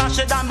figure clash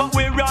it down but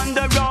we run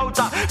the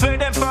router. For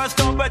them first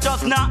up we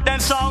just knock them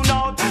sound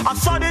out. I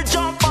saw the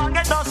jump and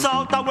get us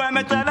out. And when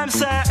me tell them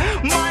say,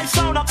 my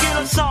sound a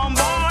killer sound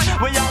boy.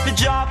 We have the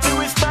job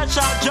we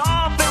special,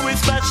 job we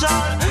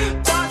special.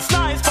 That's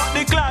nice but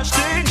the clash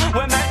thing,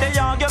 we make the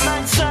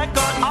argument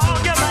second,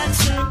 argument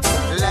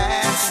second.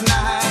 Last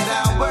night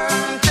I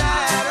worked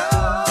at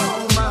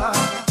home.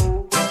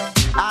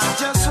 I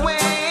just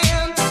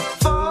went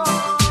for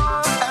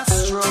a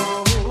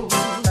stroll.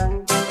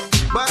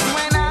 But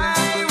when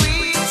I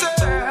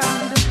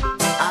returned,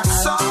 I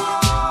saw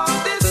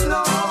this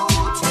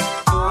note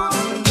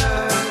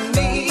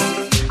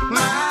underneath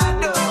my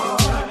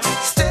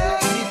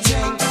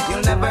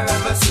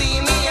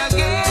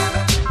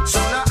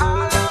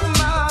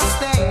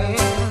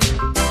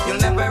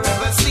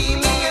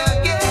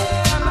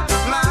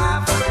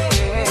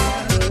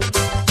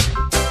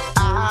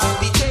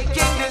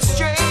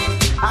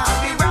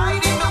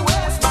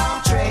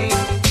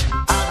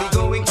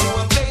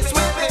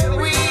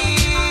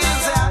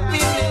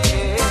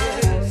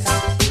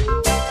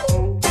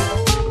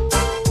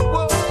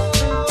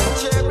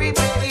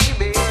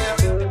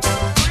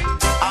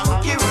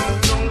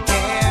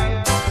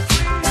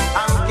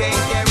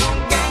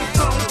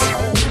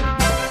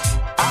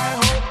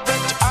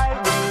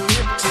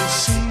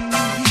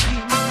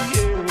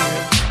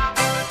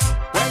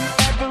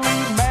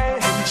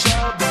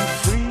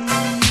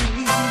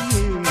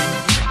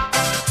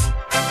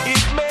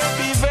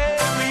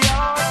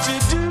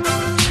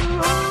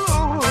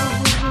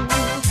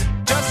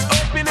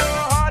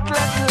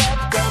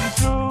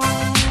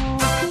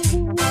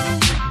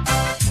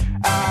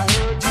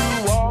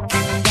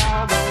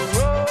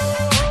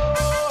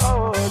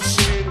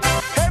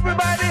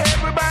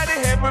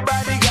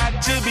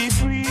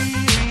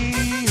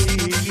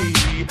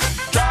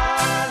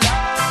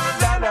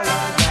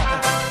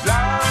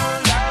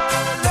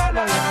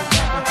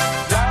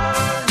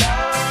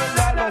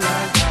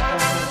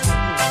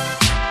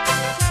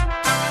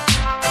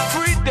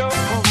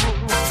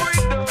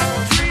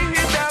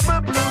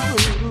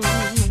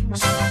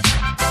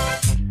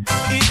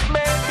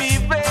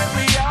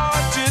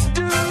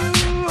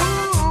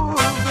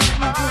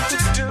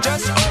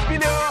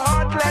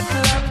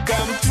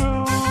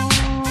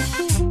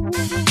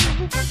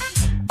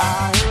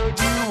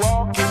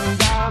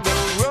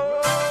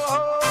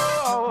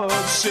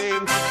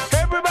shame.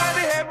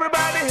 Everybody,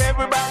 everybody,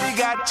 everybody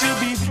got to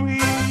be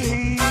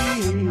free.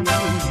 La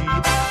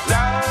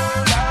la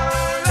la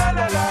la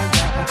la la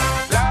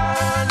la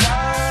la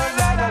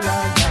la la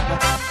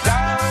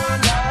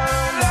la la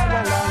la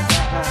la la.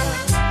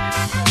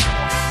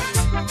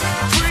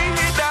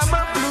 Freedom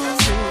of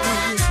blues,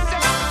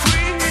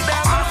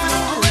 freedom of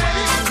blues.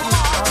 Come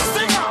on,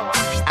 sing out.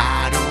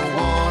 I don't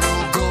wanna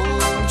go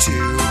to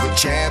the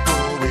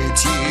chapel with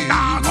you.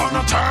 I'm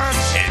gonna turn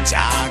it.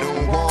 I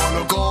don't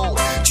wanna go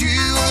to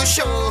the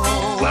show.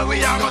 Where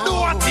we are gonna do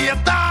a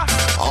theater.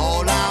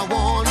 All I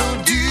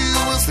wanna do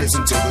is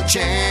listen to the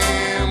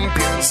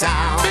champion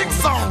sound. Big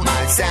sound.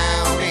 My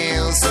sound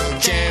is the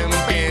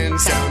champion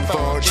sound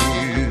for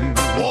you.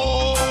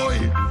 Boy,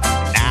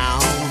 now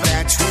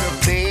that we're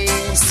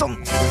playing some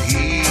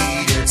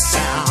heated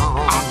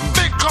sound, a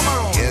big come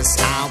around. yes,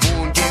 I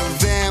won't give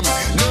them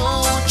no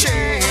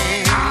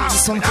chance.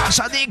 Son Clash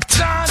Addict.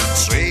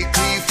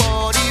 Strictly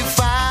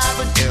 45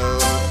 and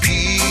LP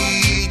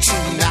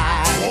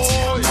tonight.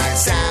 Boy. My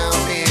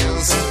sound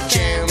is the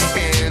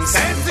champion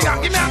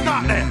sound Give me a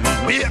knock then.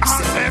 We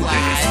are them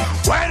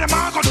this. Where them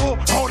I gonna do?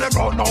 How them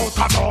run out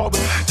of dub.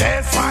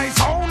 There's my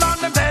sound on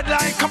them dead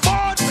like a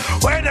bud.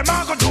 Where them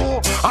I gonna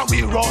do? And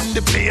we run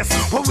the place.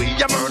 When we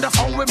a murder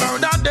sound, we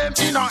murder them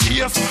in our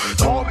ears.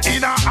 Dub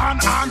in our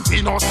hand and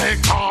we no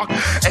take talk.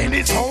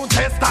 Any sound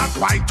test that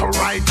right to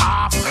right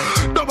half.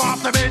 Dub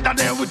off the bed and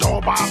then we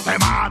dub off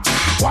them heart.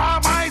 Why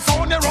my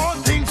sound they run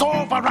things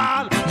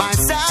overall? My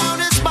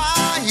sound is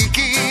my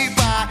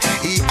keeper.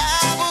 He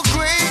have a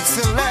great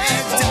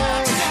selector.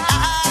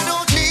 I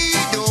don't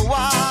need no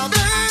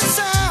other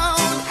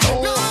sound.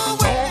 No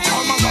way.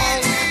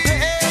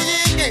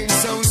 Playing in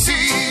some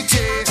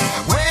city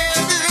where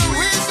there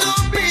is no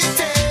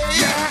pity.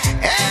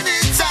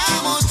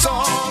 Anytime it's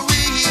all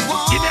we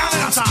want. Give me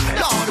another time.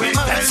 Lord We have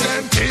tell mercy.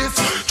 them this.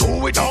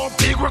 Do it all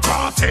big, we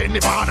cross any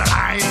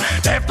borderline.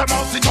 Left them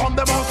mostly dumb,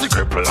 them mostly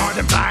cripple or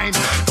them blind.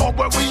 Don't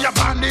where we are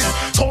bandits,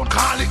 don't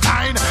call it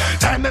time.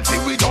 Tendency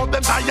we don't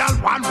them dial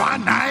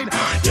 119.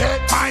 Yet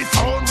my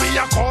sound we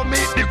are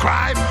commit the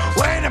crime.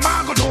 Where them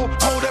I go do,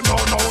 how them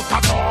run out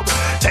of dub.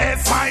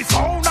 That's my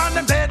sound and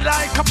them dead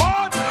like a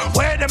bud.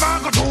 Where them I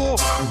go do?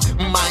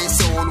 My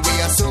sound, we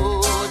are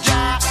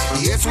soldier.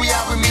 Yes, we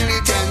have a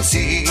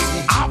militancy.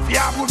 Half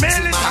ya with My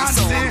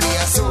sound, militancy. we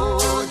are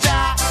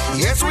soldier.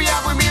 Yes, we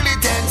have a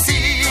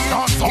militancy.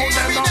 Don't sound Hear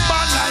them me not now.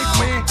 bad like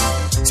me.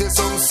 Say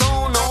some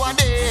sound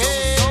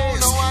nowadays.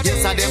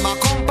 Yes, and them a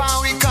come pa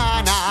we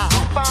corner.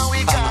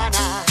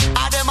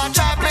 And them a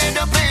try play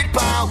the plate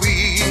pa we.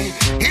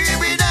 Hear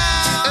me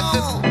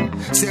now.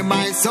 Say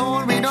my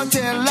sound, we don't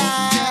tell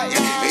lie.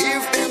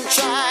 If them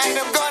try,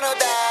 them gonna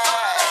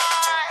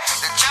die.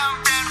 The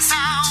champion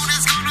sound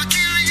is gonna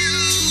kill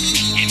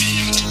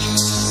you.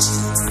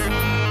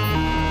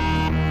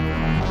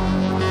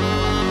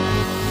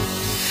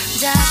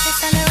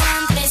 Justice all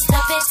around, please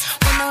stop it.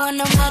 We don't want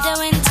no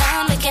murder in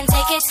town, we can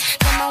take it.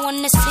 Them I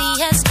wanna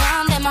see us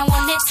down, them I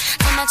want it.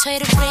 Them I try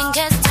to bring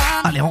us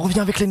down. Allez, on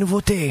revient avec les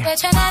nouveautés.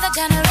 But you're never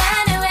gonna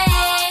run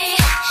away.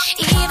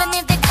 Even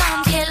if they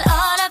come kill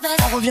all of us,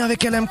 On revient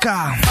avec LMK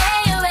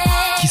stay away.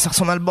 qui sort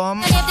son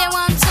album. And if they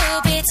want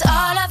to beat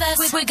all of us,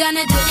 we're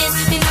gonna do this.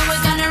 We know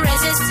we're gonna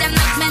resist. I'm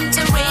not meant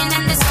to win,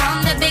 and this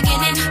from the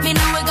beginning. We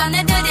know we're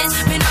gonna do this.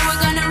 We know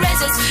we're gonna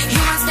resist.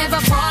 Humans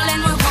never fall,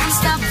 and we won't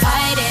stop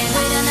fighting.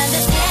 We don't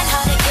understand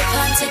how they keep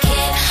on to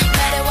kill.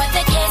 Matter what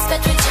the case,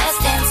 but we just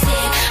stand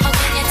still. How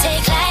can you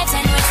take lives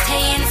and we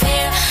stay in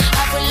fear?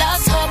 Have we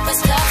lost hope or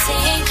stop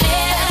seeing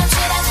clear? I'm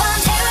sure that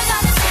one day we're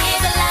gonna see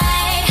the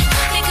light,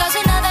 because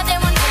we know that they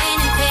won't win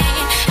in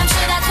pain. I'm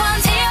sure that one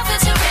day our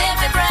future will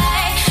be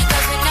bright,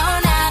 because we know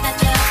now that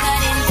love's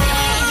not in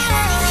vain.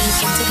 You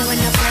can take away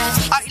no blood.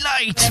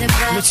 Highlight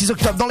le 6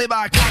 octobre dans les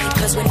bacs.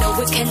 Because we know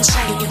we can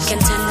shine. You can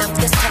turn up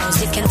the stars,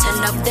 you can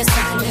turn up the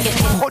sun.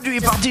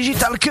 Produit par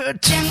Digital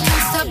Cut. Them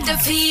can stop the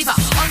fever,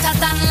 hotter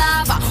than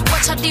lava.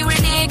 Watch out the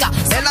renega.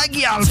 Et la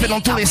guiale fait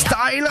dans tous les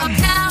styles.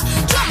 Now,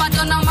 drama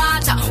don't no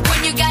matter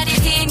when you got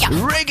it in ya.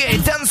 Reggae,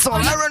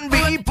 dancehall, R&B,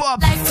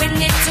 hip-hop. Life we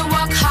need to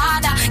work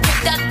harder. Get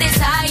that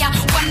desire,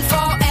 one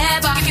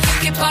forever.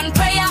 Keep on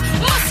prayer,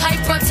 most high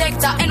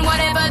protector. And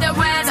whatever the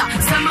weather,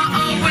 summer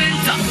or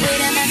winter. We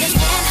don't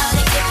understand how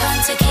they keep on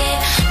to kill.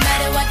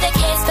 Matter what the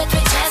case, but we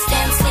just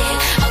stand still.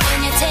 How can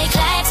you take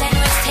lives and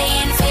we stay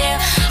in fear?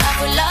 Have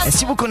we lost? Et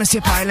si vous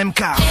connaissez pas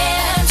LMK, I'm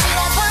sure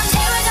that one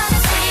day we're gonna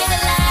see the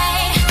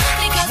light.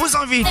 je vous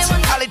invite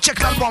à aller check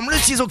l'album le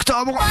 6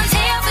 octobre. One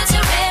day our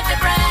future will be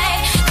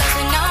bright, 'cause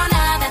we know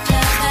now that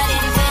love's not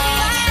in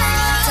vain.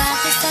 Time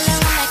is still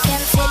around, I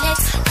can feel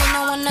it. We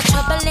don't want no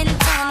trouble in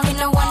town, we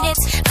don't want it.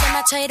 Them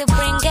I try to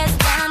bring us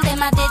down,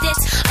 them I did it.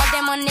 All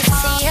them want to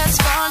see us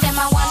fall, them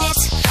I want it.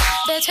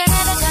 But we're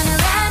never gonna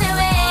run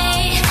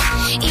away,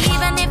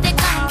 even if they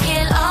come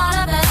kill all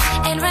of us.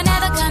 And we're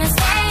never gonna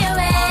stay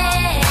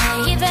away,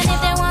 even if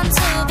they want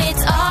to beat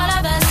all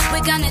of us.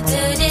 We're gonna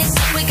do this,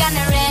 we're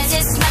gonna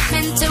resist. Not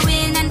meant to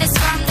win, and this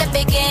from the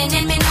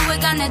beginning. We know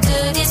we're gonna do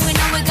this, we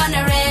know we're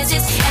gonna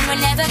resist. And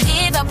we'll never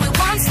give up, we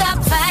won't stop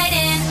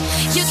fighting.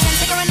 You can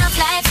take a run of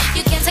life,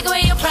 you can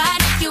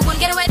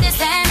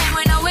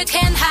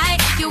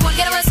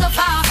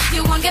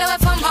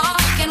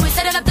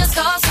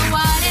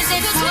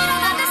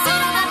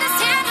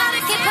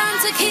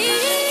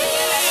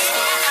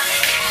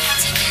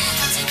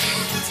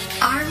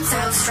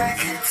Ghost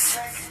Records.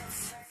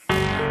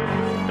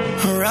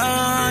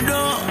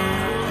 Rado.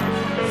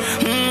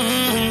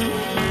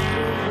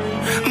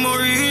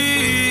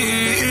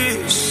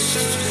 Maurice.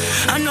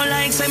 I know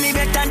like say me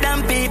better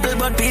than people,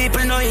 but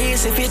people know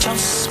easy if you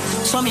trust.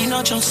 So me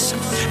not just.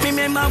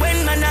 Remember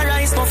when man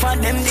arise before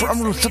them.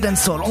 From Roots to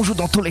Dancehall, on joue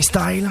dans tous les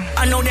styles.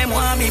 I know them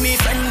want me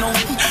friend now.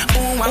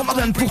 On en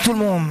donne pour tout le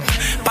monde.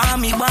 Pa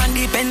me want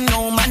depend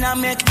now, man I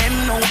make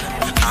them know.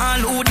 All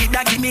who did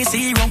that give me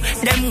 0,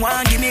 them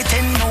want give me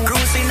 10 now.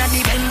 Cruising at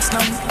the Benz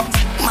now.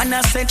 Man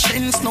I set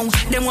trends now.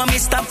 Them want me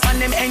stop on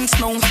them ends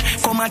now.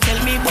 Come and tell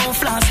me about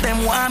flash,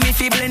 them want me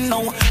fi blend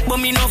now. But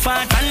me no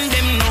fat on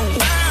them now.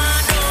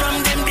 From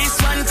them this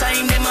one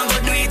time, them a go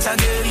do it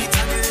again.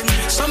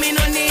 So me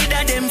no need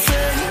a them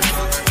friend.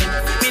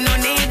 Me no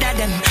need a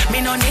them. Me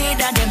no need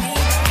a them.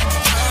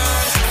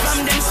 From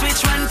them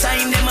switch one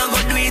time, them a go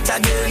do it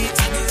again.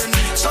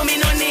 So me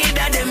no need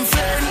a them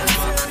friend.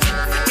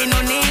 Me no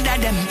need a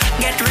them.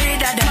 Get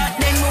rid of them. But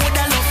them who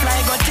da love fly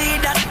go see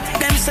that.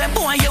 Them say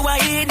boy you a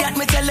idiot.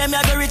 Me tell them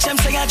you go rich. Them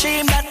say I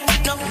dream that.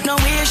 No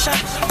way shot.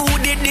 Who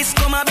did this?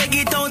 Come and beg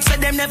it out. Say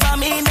them never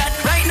mean that.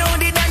 Right now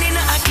they done in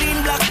a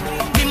clean block.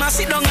 Them a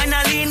sit down and a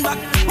lean back.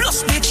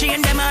 Plus the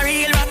chain them a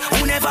real rock.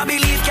 Who never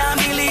believe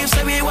can't believe.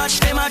 So we watch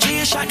them a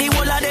G-shot. The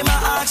whole of them a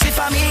ask if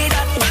I me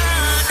that.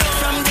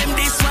 From them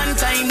this one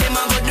time them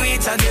a go do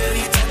it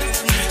again.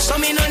 So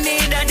me no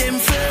need a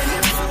them friend.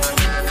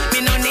 Me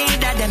no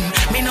need a them.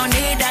 Me no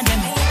need a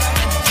them.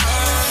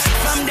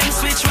 From them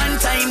switch one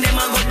time them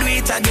a go do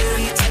it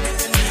again.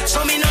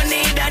 So me no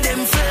need a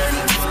them friend.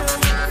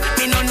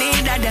 Me no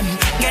need a them.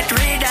 Get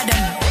rid of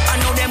them. I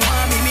know them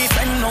want me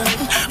friend now.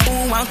 Who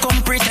want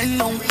come pretend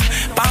now?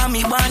 Pa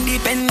me want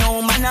depend now.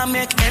 Man I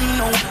make them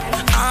know.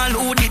 All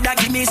who did that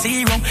give me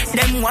 0,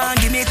 them want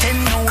give me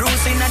 10 now.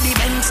 Cruising at the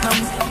Benz now.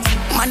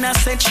 Man I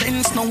set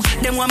trends now.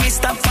 Them want me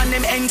stop on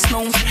them ends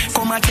now.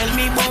 Come and tell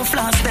me about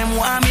flash. Them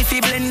want me fi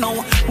blend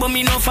now. But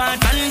me no fat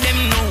on them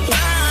now.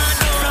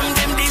 From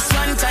them this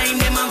one time,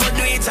 them a go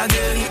do it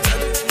again.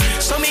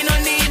 So me no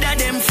need a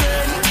them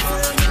friend.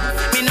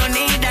 Me no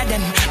need a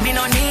them. Me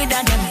no need a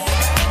them.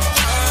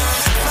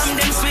 From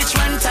them switch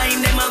one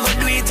time, them a go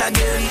do it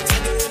again.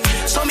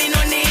 So me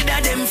no need a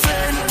them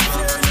friend.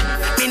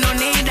 Me no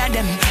need a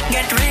them.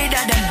 Get rid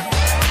of them.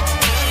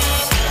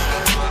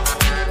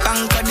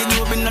 Conquer the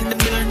globe in the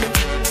building.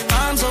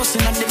 Arms house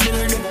in the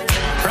building.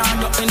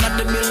 Round up in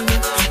the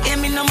building. Hear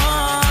me no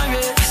more,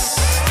 yes.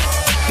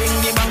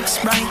 Bingy Banks,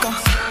 Branca.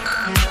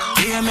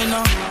 Hear me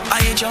now,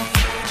 Aija.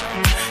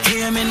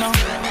 Hear me now,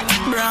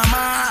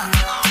 Brahma.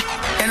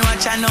 And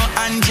watch I know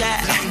Anja.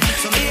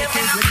 Some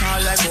kids we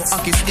call like a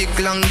hockey stick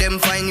long. Them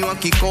find you and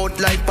kick out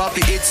like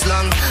Poppy, it's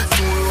long.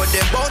 Two road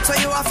they bout so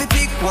you have to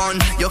pick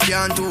one. You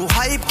can't too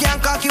hype,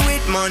 can't cocky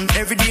with man.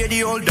 Every day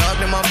the old dog,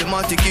 them have the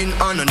matic in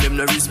on. And them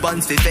no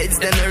response to feds,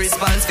 them no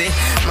response to.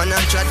 Man I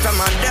chat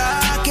from a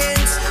dark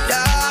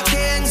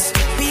ends.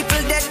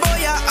 People dead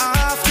boy are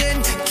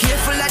often.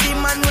 Careful of the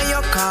man when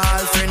you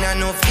call friend.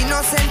 Enough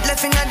innocent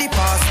left in the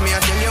past. Me I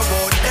tell you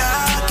about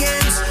dark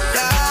ends.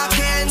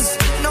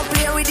 No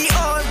play with the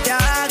old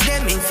dog.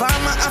 Them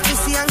informer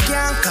officer and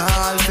can't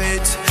call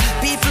it.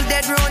 People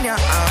dead run you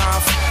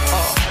off.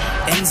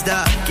 Ends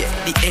dark, yeah,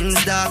 the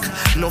ends dark.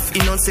 Enough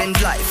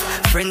innocent life,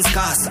 friends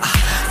cast.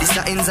 This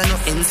the ends and no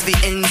ends for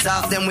ends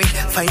off. Then we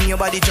find your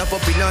body drop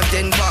up in a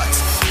 10 parts.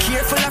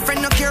 Careful a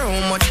friend, no care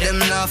how much them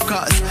laugh.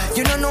 Cause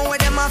you don't know where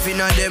them have in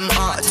a them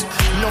heart.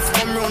 Enough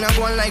come round and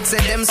go on like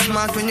say them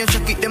smart. When you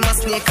chuck it, them a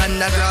snake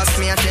under grass.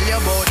 Me I tell you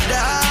about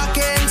dark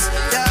ends.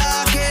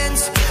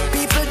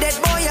 People dead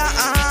boy are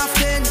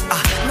often.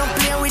 No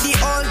play with the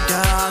old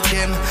dog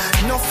them.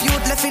 No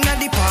youth left in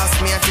the past.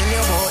 Me I tell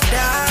you about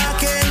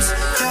dark ends.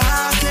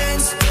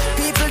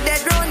 People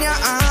dead run ya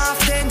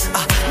often.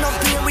 No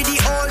play with the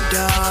old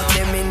dog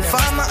them.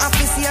 Informer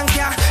officer and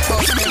car.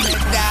 Bun them in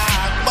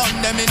dark. Bun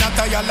them in a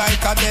tire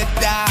like a dead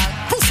dog.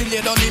 Pussy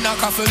lay down in a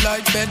coffee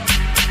like bed.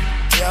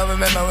 Yeah,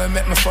 remember when we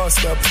met my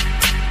first up.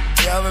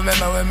 Yeah,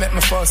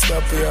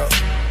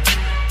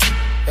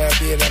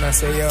 baby, and I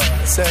say, yo,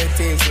 so it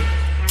easy.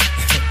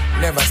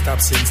 Never stop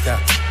since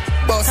that.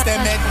 Bust them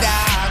head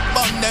dog.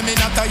 Bun them in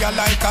a tire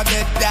like a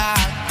dead dog.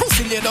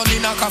 Pussy lay down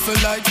in a coffee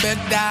like bed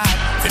dog.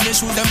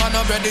 Finish with them and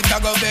I'm ready to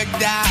go big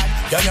dog.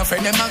 You and your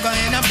friend them a go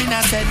end up in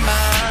a set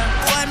man.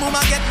 Boy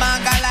mama get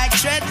manga like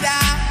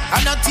shredder.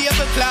 And a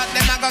tablecloth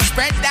them a go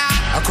spread dog.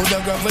 I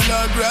coulda gravel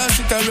or grass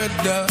it a red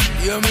dog.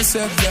 You me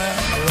said that,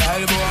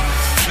 wild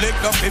boy. Flick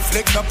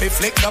up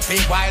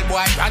it, wild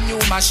boy. Brand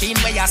new machine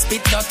where you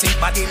spit dirty.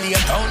 Body lay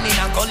down in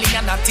a gully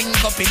and a think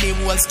up in the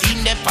whole skin.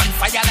 They on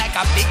fire like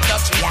a big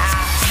Dutch, yeah.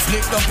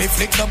 Flick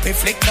up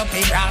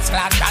it, brass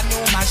clad. Brand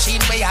new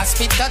machine where you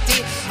spit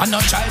dirty. And no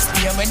child's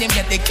play when them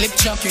get the clip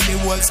chuck in the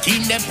whole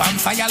skin. They on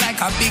fire like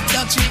a big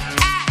Dutch,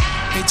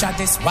 picture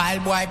this,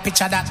 wild boy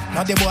picture that.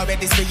 Now the boy with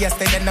this be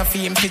yesterday, no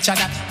fame picture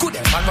that. Could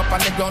them man up on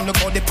the ground, look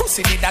how the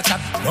pussy did that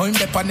chat. Now him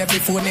dep on every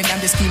phone in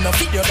and the screen no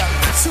video that.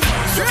 So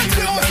you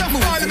feel like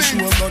move, me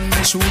show gun,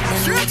 me shoot, me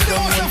load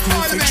gun, me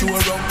crew, me show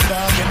around.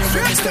 Dog,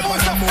 anyway, me step on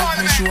the move,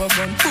 me show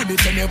gun. Put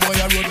it in your boy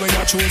a road where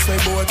you choose for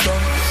both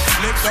gun.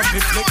 Flick up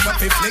it, flick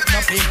up it, flick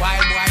up it.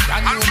 Wild boy,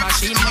 brand new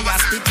machine, me a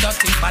stick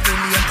dirty. But in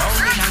the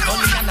pounding and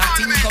gunning and a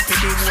think up it.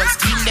 The whole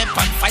steam dep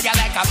on fire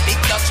like a big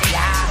Dutch,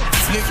 yeah.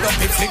 Flick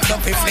up it, flick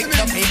up it, flick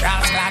up it.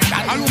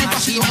 Brand new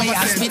machine, me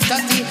a spit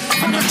dirty.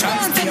 And no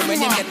chance there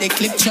when you get the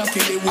clip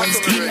chucky. The whole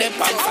steam dep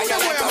on fire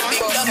like a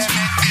big Dutch.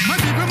 My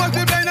people must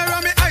be blind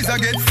around me eyes, I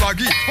get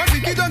foggy. What we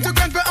get on to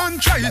grandpa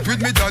and try it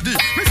with me daddy.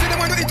 Me see them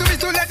want to eat to me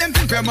to let them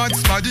think we're mad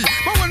smaddy.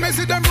 But when me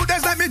see them rude,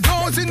 that's like me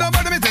don't see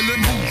nobody, me tell them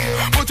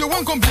move. But you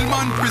won't come build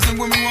man prison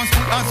when we want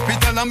school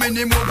hospital and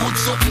many more good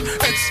something.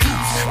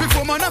 Excuse.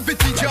 Before man have a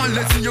teacher and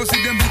lesson, you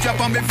see them butch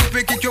up and me foot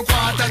we kick your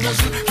quarter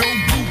dozen.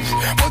 Don't move.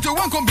 But you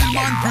won't come build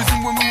man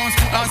prison when we want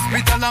school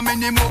hospital and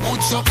many more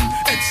good something.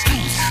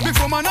 Excuse.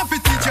 Before man have a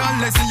teacher and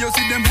lesson, you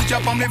see them butch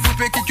up and me foot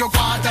we kick your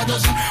quarter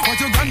dozen. What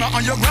your grandma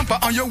and your grandpa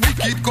and your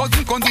wicked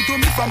cousin come do to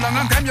me from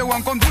long time, you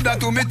want come do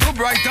that to me too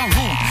bright and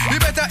rude. You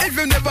better if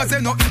you never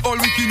say nothing, all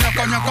wicked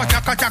nyaka nyaka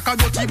chaka chaka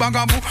dirty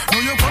bagamu. No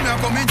you come here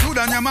coming to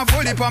the nyama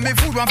fully for me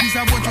food, one piece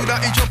of bone to the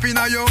each up in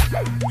a yo.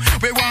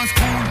 We want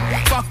school,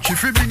 factory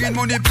fi bring in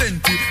money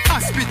plenty,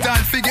 hospital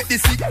fi get the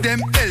sick them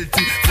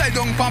healthy. Fly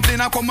down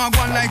pamphlet and come and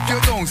go like you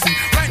don't see.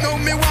 Right now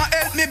me want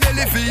help me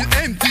belly feel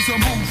empty so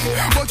move.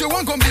 But you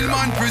want come build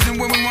man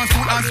prison when we want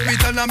school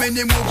hospital and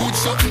many more good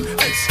something.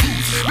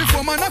 Excuse.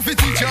 Before man have a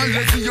teacher and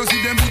lesson, you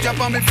see them put up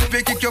on me foot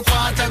kick your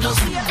quarter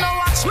dozen. No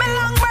watch me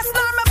long breast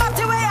nor me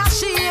body way I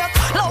shake.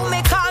 Low me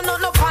call no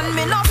pan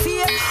me no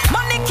fake.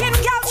 Money king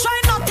girl try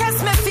not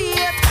test me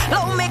fake.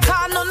 Low me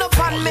call no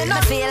pan me no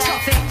feel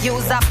like fake.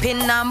 Use a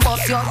pin and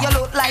bust you. You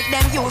look like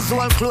them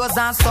usual clothes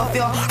and stuff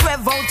you.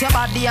 Rev out your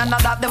body and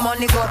not that the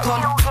money go to.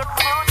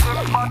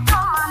 But no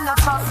man no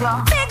trust you.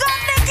 Big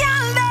up the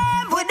girl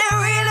them with the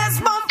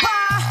realest bumper.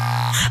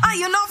 And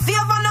you no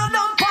favor no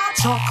dumper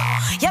truck.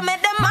 You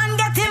make the man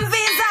get him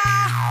visa.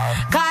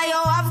 Cause you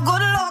have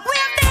good luck. We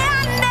have the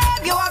hand them.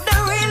 You have the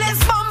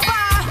realest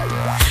bumper.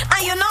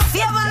 And you no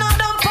favor no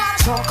dumper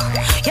truck.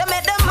 You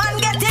make the man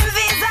get him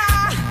visa.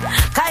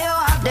 Cause you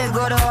have the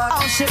good luck.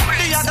 Oh she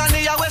pretty. The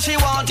agony where she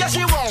want, yeah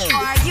she want.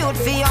 Our youth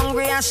feel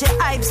hungry and she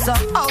hypes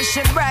up. Oh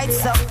she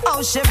brights up,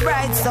 oh she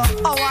brights up.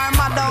 Oh our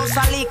mother house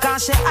a leak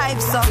and she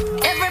hypes up.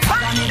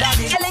 Everybody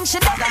killing she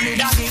dead.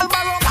 You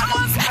borrow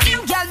almost. You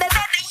girl the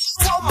dead.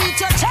 So beat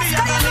your chest.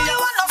 Cause you know you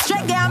want no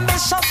strength.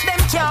 Ambitious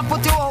them can't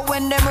put you out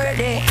when them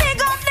ready.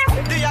 Big up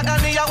them. The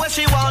agony where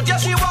she want, yeah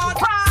she want.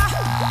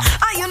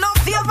 And you know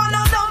favor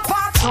no dumb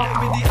part.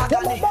 With the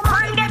agony.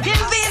 Man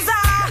getting visa.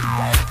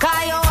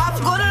 Cause you have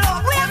good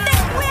luck. We have them,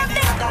 we have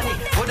them.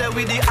 Go there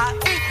with the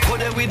agony. Go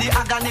there with the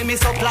agony. Me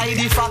supply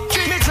the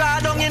factory. Me draw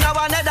down in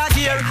our nether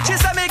gear. She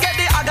say me get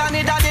the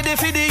agony daddy the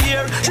for the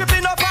year. She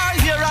pin up her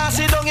hair and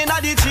sit down in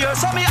the chair.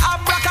 So me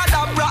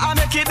abracadabra and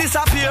make it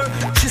disappear.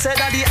 She said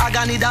that the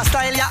agony that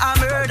style ya a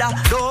murder.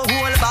 Don't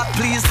hold back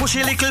please push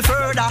a little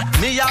further.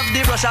 Me have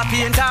the brush a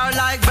paint her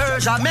like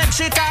Berger. Make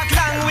she talk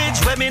language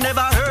where me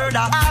never heard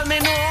her. All me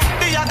know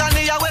the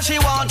agony where she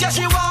want, yeah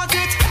she want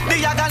it.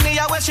 The agony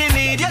where she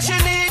need, yeah she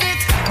need it.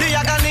 The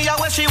agony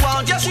where she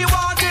want, yeah she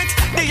want it.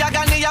 The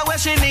agony where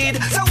she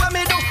need. So when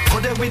me do, go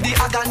there with the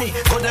agony,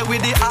 go there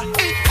with the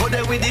go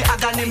there with the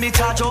agony. Me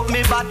charge up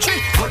me battery.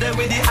 Go there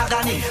with the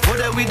agony, go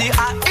there with the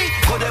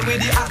go there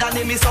with the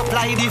agony. Me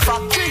supply the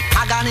factory.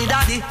 Agony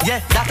daddy, yeah,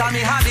 that a me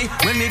haddy.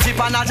 When me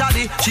jeep on a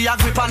jaddy, she a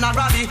grip on a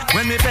rabby.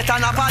 When me pet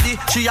on a paddy,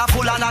 she a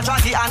pull on a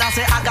draggy. And I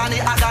say agony,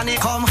 agony,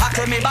 come hack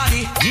to me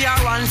body. Give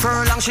her 1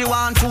 furlong, she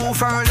want 2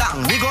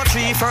 furlong. Me go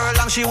 3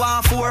 furlong, she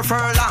want 4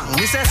 furlong.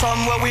 Me say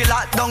somewhere we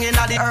lock down in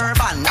the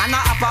urban. And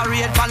I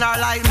operate pan her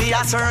like me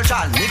a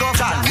surgeon. Me go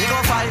 5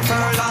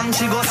 furlong,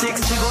 she go 6,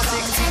 she go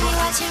 6. Tell me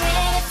what you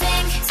really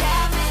think.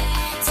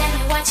 Tell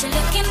me what you're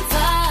looking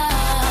for.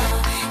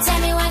 Tell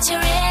me what you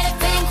really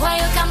think. Why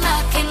you come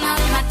knocking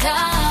on my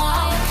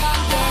door?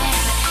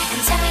 Yeah.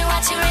 And tell me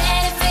what you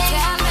really think.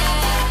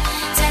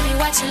 Tell me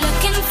what you're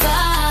looking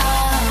for.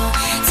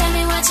 Tell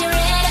me what you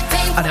really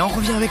think. Allez, on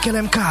revient avec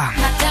LMK. I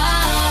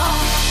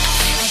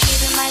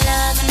give you my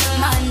love on the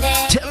Monday.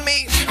 Tell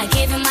me. I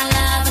give you my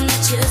love on the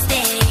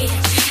Tuesday.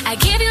 I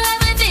give you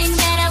everything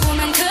that a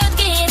woman could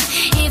give.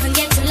 Even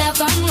get to love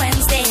on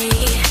Wednesday.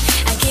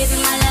 I give you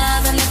my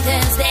love on the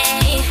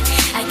Thursday.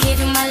 I give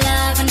you my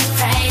love on the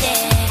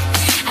Friday.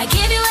 I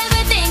give you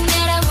everything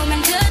that a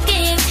woman could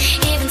give.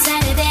 Even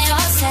Saturday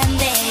or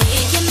Sunday.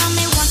 You know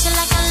me want you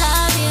like I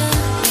love you.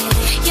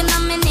 You know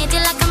me need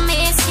you like I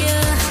miss you.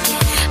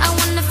 I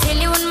wanna feel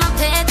you in my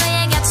bed, but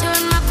you got you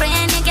in my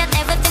brain. You get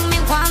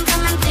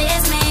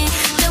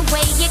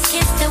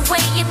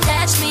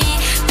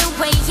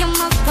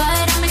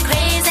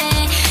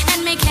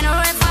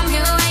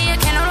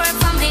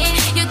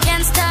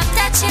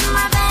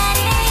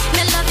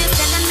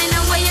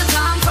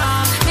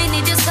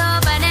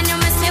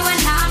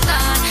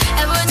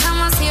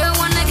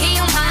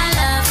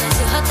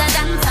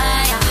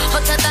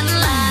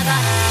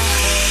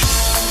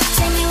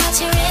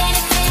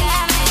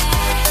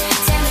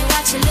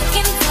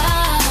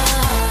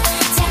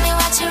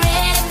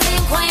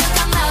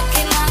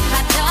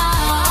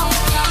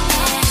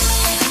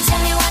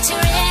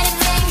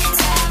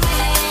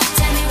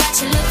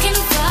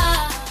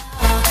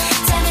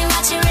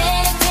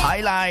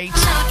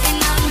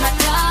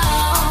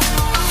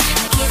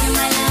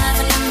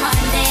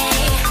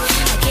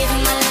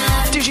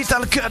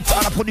Crystal Cut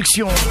à la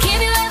production.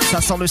 Ça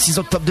sort le 6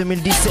 octobre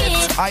 2017.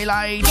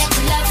 Highlight.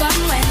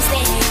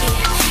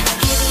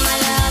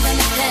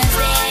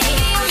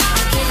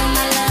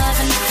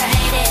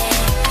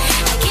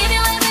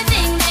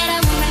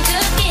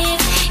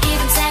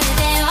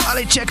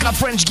 Allez, check la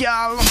French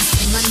girl.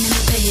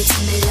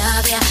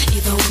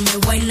 Even when me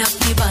wind up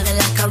me body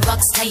like a rock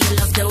star, you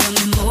love the way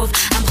me move.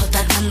 I'm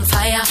hotter than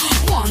fire.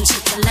 Want you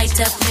to light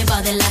up me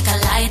body like a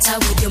lighter.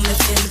 With you me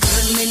feel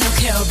good, me no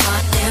care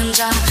about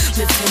danger.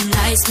 Me feel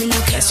nice, me no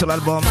care. Et sur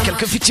l'album,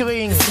 quelques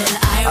featuring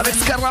avec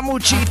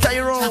Scaramucci,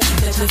 Tyro,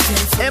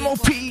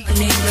 MOP.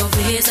 Need no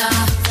visa.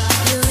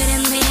 You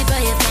with me,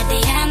 but you got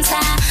the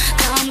answer.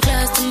 Come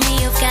close to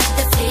me, you've got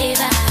the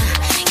fever.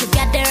 You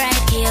got the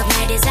right key of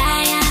my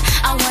desire.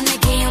 I wanna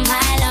give you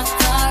my love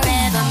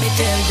forever. Me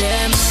tell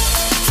them.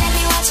 Tell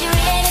me what you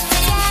ready for.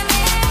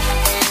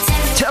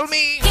 Tell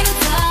me.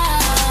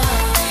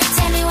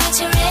 Tell me what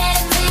you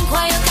really think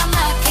while you come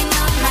knocking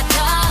on my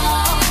door.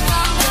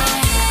 Yeah.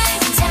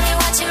 Tell me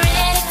what you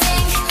really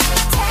think.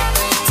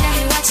 Tell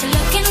me what you're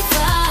looking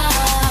for.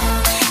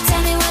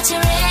 Tell me what you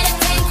really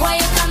think while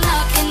you come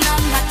knocking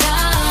on my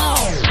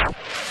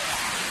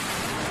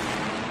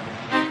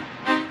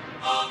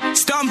door.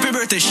 Stumpy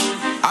British.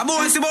 I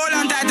boss the ball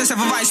and tight to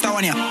for vice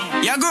town here.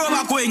 You grow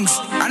back wings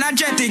and a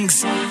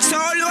jettings. So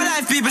all your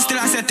life people still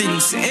have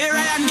settings. Hey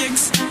Ryan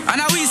Giggs. And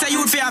now we say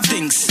you'd fear have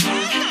things.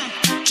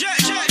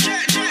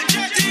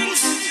 Jettings.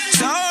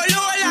 So all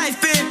your life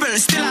people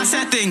still have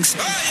settings.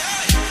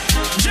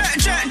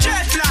 Jet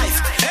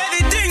life.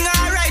 Everything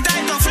alright,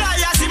 I to fly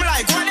as him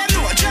like. What them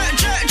know? Jet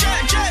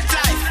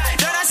life.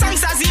 There are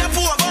songs as you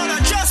poor,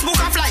 but just book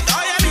a flight.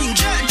 Oh you mean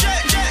jet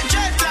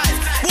life.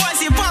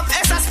 Boys you pop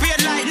S a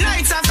speed like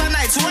nights after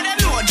nights. What them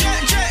know?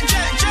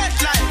 Jet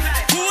life.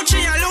 Gucci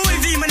and Louis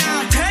V, man,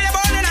 I'll tell you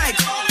about the night.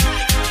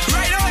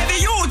 Right now every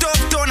youth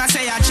uptown I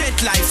say a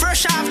jet life.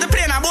 Fresh off the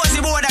plane, a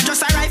bossy boy that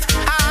just arrived.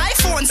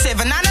 iPhone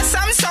 7 and a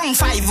Samsung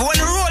 5. When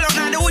you roll out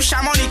now the wish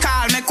a money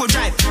call, make you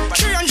drive.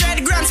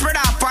 300 grand spread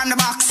up on the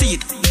back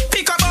seat.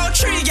 Pick about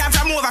 3 guys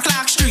from over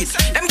Clark Street.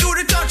 Them do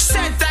the touch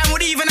set time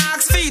would even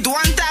ask feet.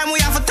 One time we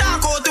have a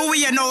talk out to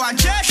we know a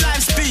jet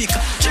life speak.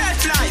 Jet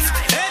life,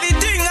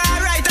 everything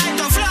alright, I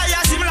to fly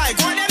as him like.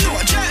 What them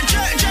know? Jet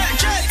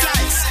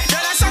life.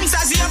 There are songs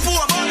as you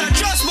poor, but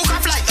just book a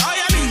flight. Oh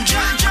you mean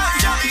jet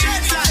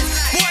life.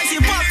 Boys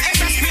you pop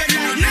extra speed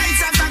like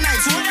nights after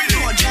nights. What them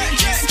know?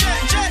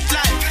 Jet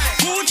life.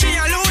 Gucci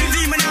and Louis V,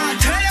 man, I'll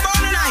tell you about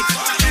the night.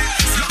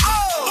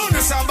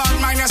 So bad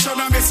mind, you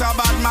shouldn't be so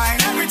bad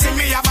mind. Everything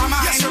me have a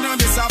mind, you shouldn't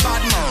be so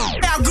bad mind.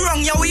 Yeah,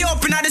 grown, yeah, we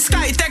up in the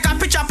sky. Take a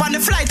picture up on the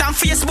flight and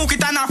Facebook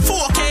it on a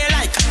 4K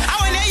like. I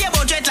wanna hear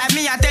about jet like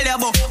me, I tell you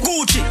about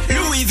Gucci,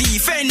 Louis V,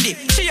 Fendi.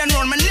 She and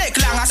round my neck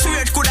long, I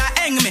swear it coulda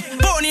hang me.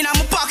 Bone in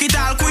my pocket,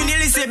 all Queen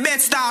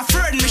Elizabeth star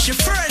friend me, she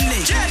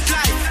friendly. Jet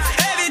life,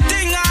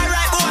 everything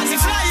alright, boys, you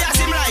fly as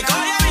him like.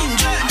 Oh, you mean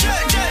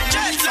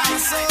jet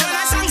life. Then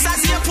I songs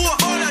as you poor,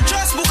 all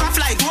just book a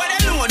flight. What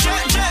them know?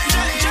 Jet life.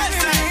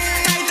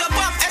 Tight up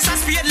up, S.A.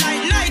 speed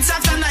like nights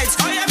after nights.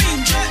 Oh, you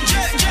mean jet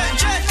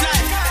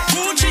life.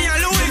 Gucci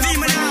and Louis V,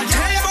 man, I'll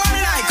tell you about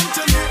the night.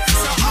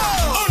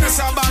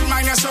 So bad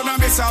mind, you shouldn't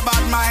be so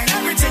bad mind.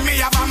 Everything me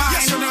have a mind,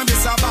 you shouldn't be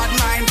so bad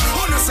mind.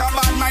 So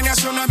bad mind, you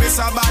shouldn't be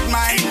so bad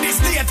mind. In this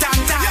date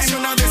and time, you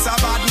shouldn't be so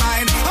bad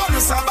mind.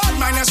 So bad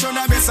mind, you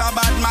shouldn't be so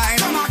bad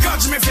mind. Come on,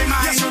 judge me for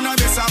mine, you shouldn't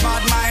be so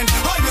bad mind.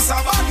 So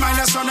bad mind,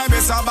 you shouldn't be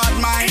so bad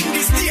mind. In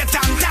this date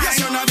and time,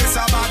 you shouldn't be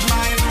so bad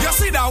mind. You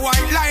see that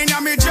white line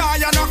on me jaw,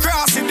 you no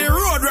cross it. The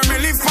road where me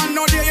live on,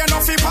 no day you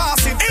no fi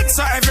pass it. It's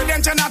so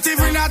evident you not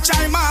even a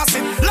try mass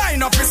it.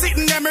 Line up, you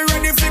sitting there, me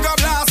ready fi go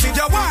blast it.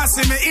 You want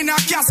see me in a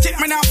casket,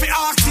 me not fi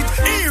ask it.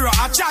 Hero,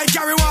 a chai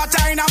carry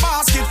water in a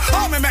basket.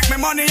 How me make me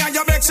money and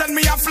you make send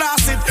me a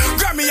floss it.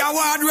 Grammy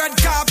award, red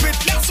carpet.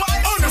 That's why.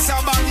 So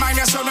bad mind,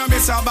 you shouldn't be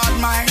so bad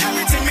mind.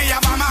 Everything me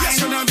have a mind,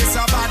 you shouldn't be so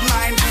bad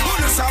mind.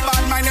 So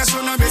bad mind, you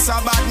shouldn't be so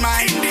bad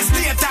mind. In this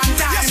date and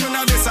time, you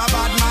shouldn't be so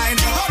bad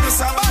mind.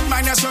 So bad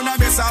mind, you shouldn't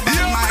be so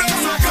bad mind.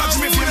 Judge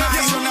me for mine,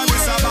 you shouldn't be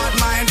so bad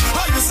mind.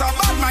 So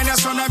bad mind, you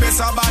shouldn't be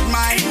so bad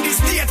mind. In this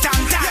date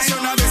and time, you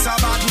shouldn't be so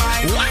bad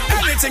mind.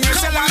 Anything you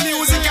sell on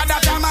music,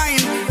 that a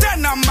mine. The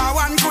number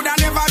one coulda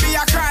never be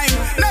a crime.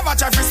 Never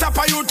try to stop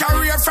a youth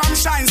career from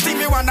shine.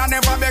 Stevie Wonder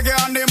never beg you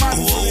on the man.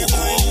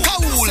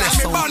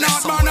 Burn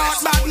out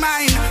bad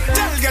mind.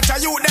 Tell get a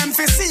youth them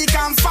fi seek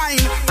and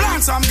find.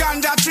 Plant some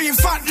ganja tree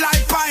fat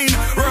like pine.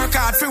 Work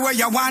hard for where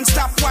you want,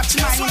 stop watch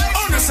mine.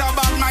 So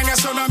bad mind, you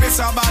shouldn't be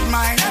so bad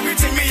mind.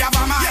 Everything me have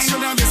a mind, you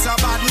shouldn't be so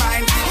bad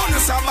mind.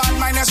 So bad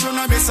mind, you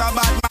shouldn't be so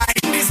bad mind.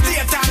 In this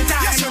date and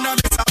time, you shouldn't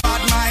be so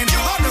bad mind.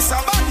 So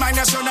bad mind,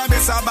 you shouldn't be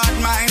so bad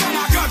mind.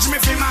 Judge me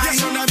for mine, you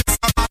shouldn't be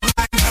so bad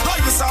mind.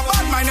 So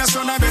bad mind, you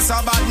shouldn't be so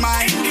bad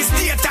mind. In this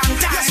date and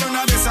time, you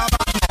shouldn't be so bad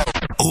mind.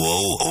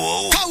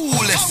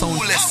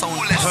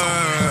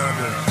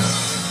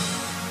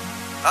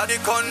 At the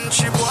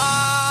country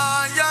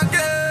boy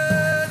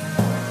again.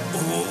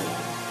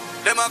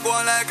 Them a go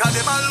like a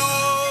them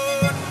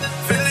alone.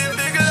 Feel live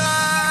big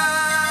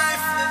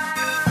life.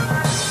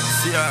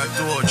 See our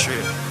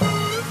torture.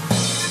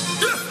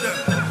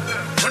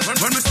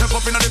 step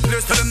up in the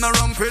place, tell them to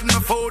ramp with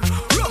my food.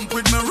 Ramp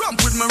with me,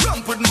 ramp with me,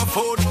 ramp with my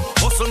food.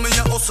 Hustle me,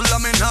 a hustle,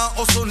 I mean, nah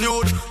hustle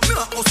nude.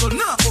 Nah hustle,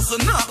 nah hustle,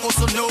 nah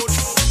hustle nude.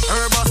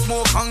 Herb a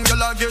smoke and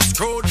gyal a get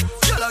screwed.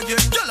 Gyal a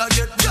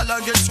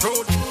get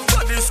screwed.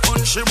 But this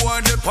country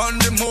boy, dip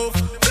on the move.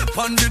 Dip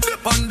on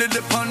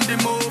the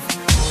move.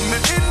 Me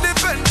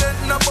independent,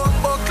 no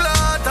bumbo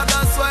clot, and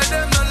that's why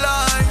them not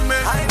like me.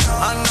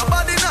 And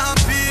nobody not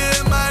pay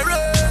my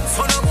rent,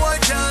 so no boy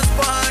can't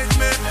spite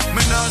me.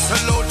 Me not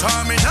sell out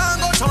or me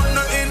not go turn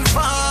no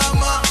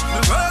informer. Me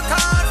work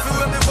hard for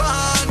what me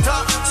want,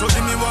 so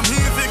give me what me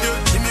figure,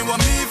 give me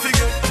what me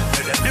figure.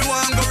 Me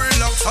want go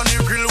relax on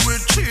the grill with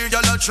three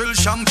gyal a chill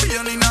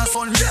champagne in a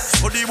sun.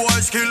 So the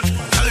boy skill,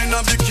 gyal in a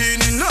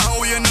bikini now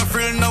we in a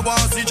frill. Now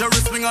want see Jerry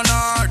Spring on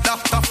her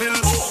Dr. Phil.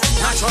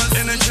 Natural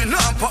energy,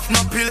 now pop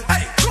no pill.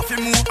 Hey, coffee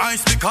move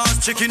ice because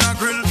chicken a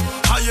grill.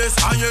 Highest,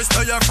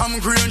 tire from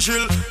Green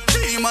Chill.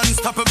 Team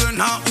unstoppable,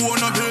 now own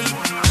a bill.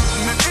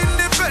 Me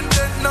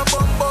independent, no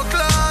bumbo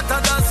clot,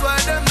 and that's why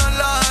them not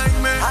like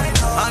me.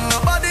 And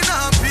nobody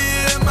not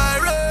pay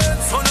my rent,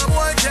 so no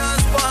boy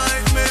can't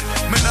spite me.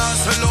 Me not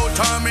sell out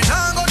or me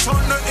not go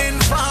turn no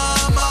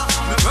informer.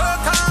 Me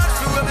work hard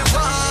for what me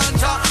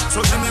want, so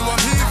give me what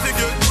me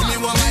figure, give me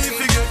what me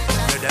figure.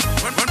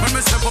 When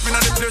me step up in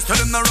the place, tell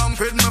them to ramp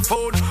with my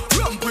food.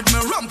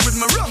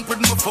 Ramp with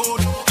my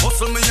food.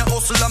 Hustle me a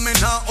hustle, I mean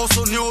nah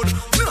hustle nude.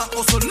 Nah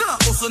hustle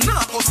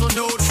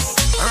nude.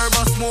 Herb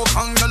a smoke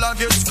and gyal a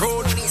get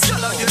screwed.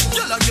 Gyal a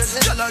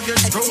get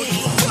screwed.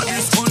 But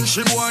this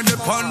country boy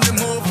dip on the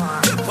move.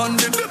 Dip on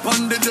the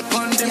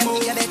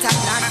move. You better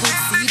plant good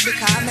seed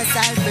because me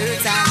sell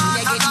fertile.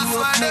 You get the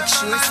work, make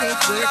sure say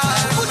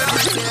fertile. Put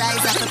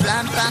fertilizer to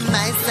plant from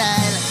my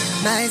style.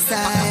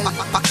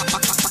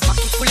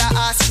 Full of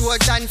ass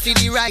Trojan for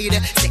the ride.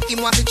 Say him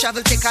want to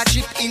travel, take a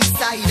trip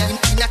inside. Him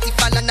not if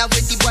all and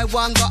where the boy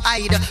want go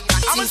hide.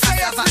 Planting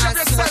cassava and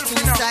sow two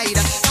side.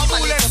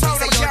 Somebody come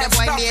say yo the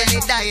boy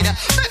nearly died.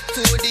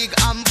 Too dig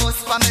and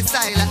bust for my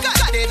style.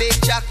 Got the big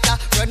tractor,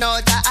 run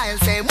out the aisle.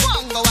 Say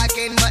won't go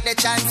again but the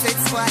chance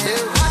it's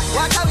wild.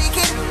 What a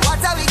wicked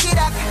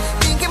act.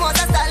 Think him was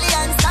a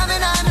stallion,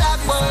 stamina and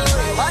black boy.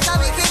 What a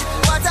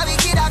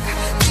wicked act.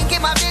 Think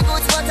him have the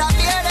goods but a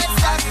bearded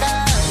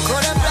stacker.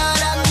 Couldn't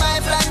plan on my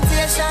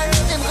plantation.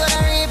 Him gonna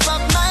reap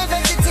up my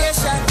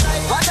vegetation.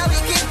 What a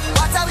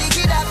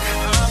wicked act.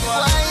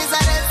 Why is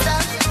that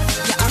stuff?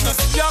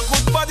 Your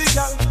good body,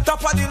 girl,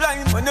 top of the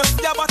line. When you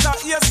see your butter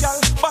ears, girl,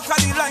 back of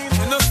the line.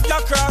 When you see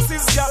your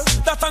crosses, girl,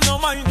 that I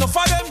no mind. No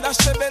for them, that's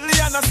the belly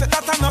and I say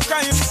that I no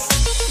crime.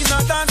 In a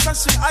dance and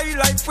she high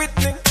like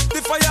Whitney.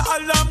 The fire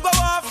alarm go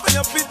off when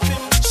you pit me.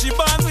 She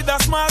born with a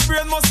small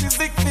brain, must be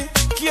sickly.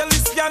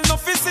 Careless girl, no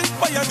fissing,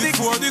 but you dig.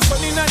 Before the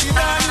sun in the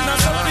dawn, in a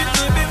so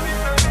Whitney.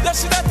 You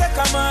shoulda take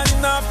a man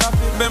in a flap.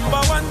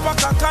 Remember one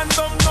pack of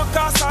condom, no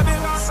cost a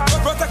bill.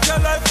 Protect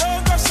your life,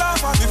 don't go sharp.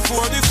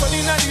 Before the sun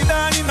in the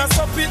dawn, in a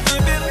so Whitney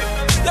bill.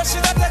 You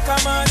shoulda take a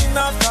man in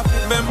a flap.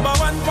 Remember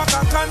one pack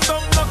of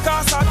condom, no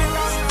cost a bill.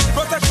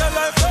 Protect your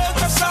life, don't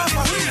go sharp.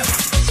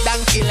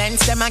 Donkey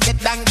lens, them a get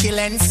donkey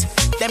lens.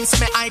 Them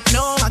say me hype,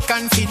 no my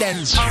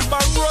confidence.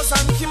 Amber Rose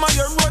and Kim are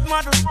your road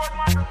model.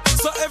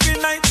 So every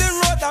night they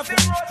road up.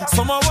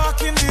 Some are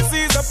walking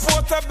disease, a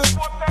portable.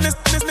 This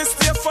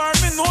stay far,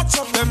 me no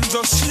chop them.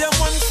 Just share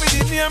one for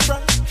the name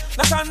brand.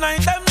 Not a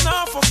night them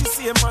now for the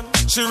same man.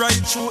 She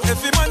ride through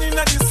every man in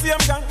the same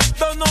gang.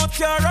 Don't know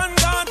care and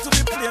gone to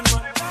be plain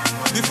man.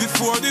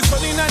 Before the sun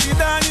in the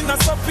dawn in a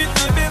so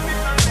pitney bill.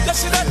 You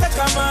shoulda take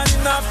a man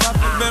in a flap.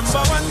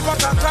 Remember one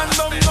pack of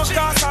condom, no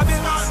cost a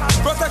bill.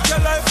 Protect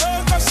your life,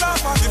 don't go sharp.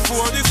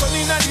 Before the sun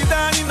in the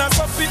dawn in a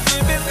so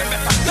pitney bill.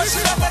 You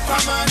shoulda take a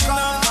man in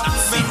a flap.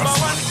 Remember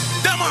one.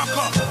 Them a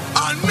come,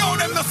 I know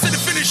them not see the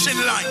finishing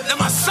line.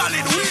 Them a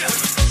solid wheel.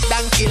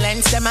 Donkey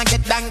lens, them a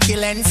get donkey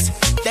lens.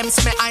 Them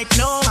say me hype,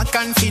 no my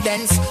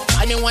confidence.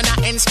 And you wanna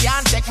ends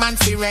can't check man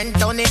fi rent.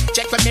 Only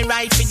check when me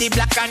ride fi the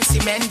black and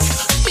cement.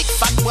 Big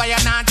fat boy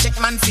and not check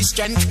man fi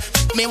strength.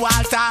 Me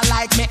Walter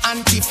like me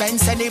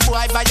anti-fence. Any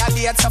boy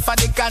violate suffer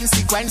the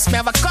consequence. Me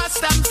have a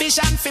custom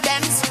vision fi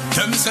dance.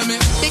 Them say me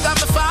big up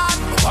my farm.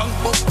 Bang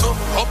up up,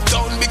 up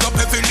down, big up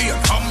every lane.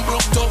 I'm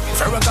broke up.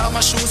 Ferragamo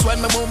my shoes when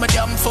me move my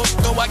damn foot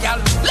to a gal.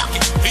 Lucky,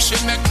 it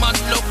should make man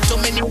look to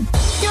me.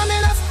 You me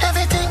love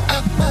everything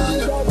up. You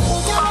me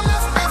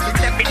love everything.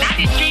 Stepping out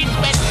the street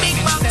with big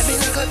bucks.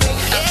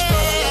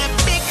 Yeah,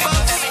 big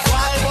bucks.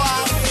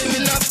 Me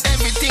love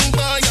everything,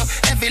 boy.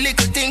 Every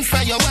little thing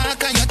from your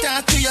walk and your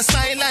talk to your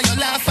smile and your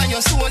laugh and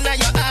your soul and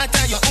your heart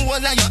and your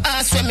whole and your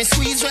ass. When me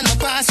squeeze, when I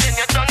pass, when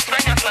you dance,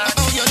 when you pass.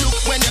 How you look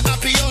when you're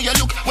happy, how you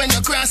look when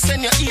you cross,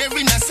 and your ear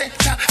in a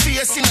sector,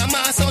 face in a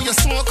mask. How you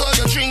smoke, how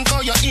you drink,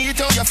 how you eat,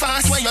 how you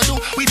fast. What you do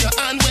with your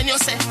hand when you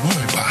say,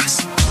 boy,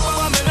 boss.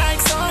 Oh, me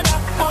like soda.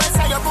 Boy,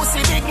 say your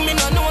pussy big, me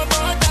no know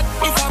about that.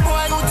 If a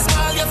boy would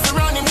smile, you fi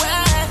run him well.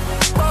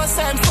 Boss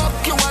and fuck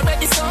you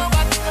already so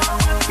bad.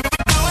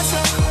 What's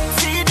up?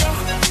 Feed you,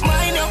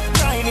 mind you,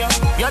 grind you.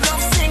 You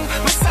love sing,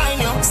 me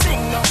sign you,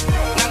 sing no.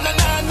 Na na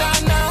na na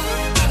na,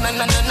 na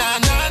na na na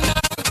na na.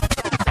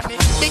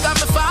 Big up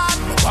my farm.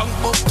 Bang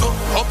up to,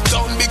 up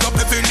down, big up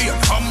every lane.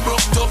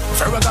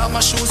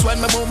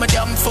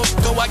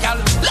 girl.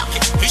 Lucky,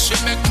 we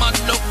should make man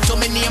look to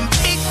me name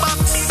Big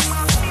Bucks.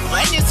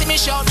 When you see me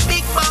shout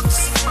Big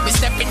Bucks, me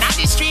stepping out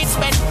the street,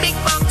 spend big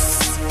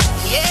bucks.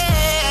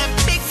 Yeah,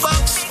 big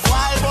bucks,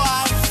 wild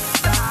boy.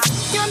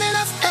 You me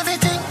love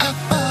everything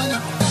about you.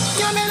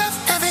 You me love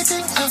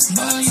everything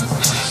about you.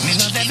 Me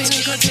love every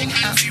little thing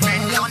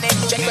about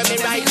you. Check when me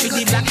ride with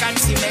the black and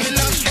cement. Me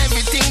love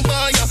everything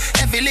about you.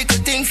 Every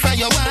little thing from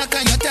your walk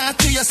and your talk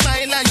to your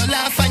smile and your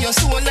laugh and your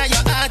soul and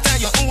your heart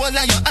and your whole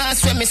and your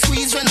ass. When me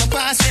squeeze, when you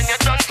pass, when you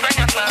dance, when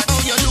you clap.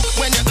 How you look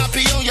when you're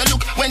happy, how you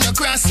look when you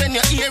cross, when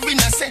you're here in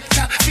a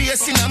sector,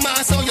 face in a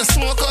mask. How you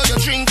smoke, how you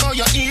drink, how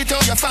you eat,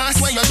 how you fast.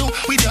 What you do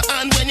with your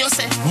hand when you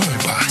say world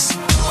boss.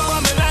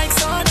 Oh, me like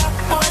soda.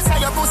 Boys say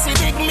your pussy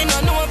big, me no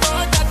know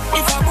about that.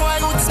 If a boy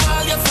would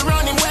smile, you fi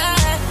run him way.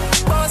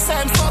 Boss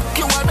and fuck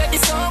you already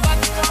so bad.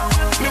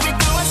 Me we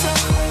close you,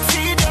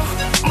 feed you,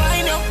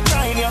 mind you,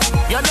 grind you.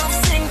 Your love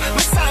sing,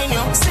 me sign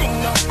you, sing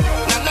no.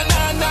 Na na na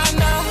na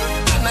na,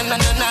 na na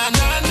na na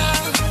na na.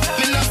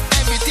 Me love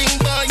everything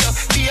about you.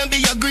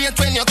 Baby, you're great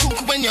when you cook,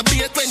 when you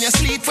bake, when you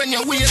sleep, when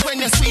you wait, when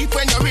you sweep,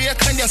 when you rake,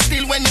 when you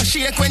still, when you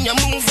shake, when you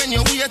move, when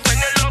you wait, when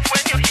you love,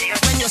 when you hate,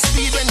 when you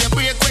speed, when you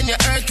break, when you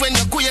hurt, when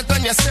you quake,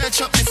 when you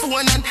search up the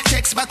phone and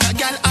text back a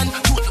gal and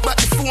put back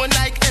the phone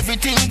like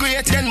everything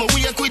great. Then me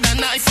wake with a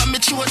knife and me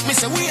throat, me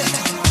say wait.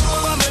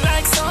 Oh, me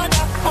like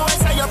soda. Boys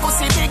say your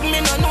pussy big, me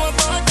no know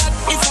about that.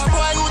 If a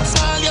boy would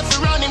smile, you fi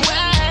run him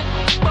way.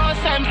 Boss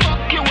and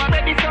fuck you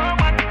already so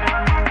bad.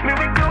 Me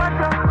we go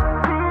to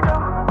feed you,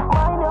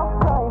 mind you,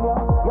 grind you.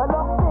 Your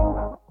love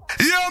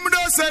sing. Yeah, me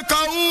just say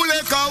kaule,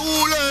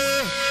 kaule.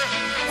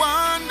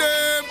 One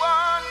day,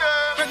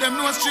 let them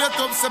know straight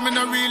up, say me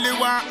no really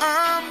want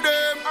harm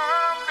them.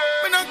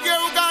 Me no care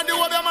who got the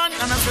other man,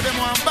 and I say them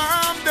want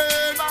bomb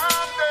them.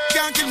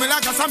 Can't kill me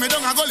like a Sammy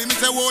down a gully, me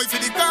say woe if you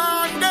the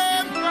gun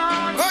them.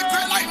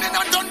 Earthquake, lightning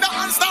and thunder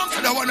and storm,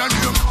 say the one on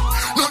them.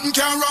 Nothing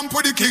can run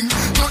for the king,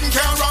 nothing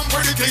can run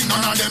for the king,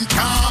 none of them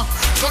can.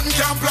 Nothing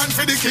can plan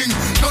for the king,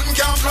 nothing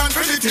can plan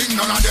for the king,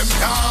 none of them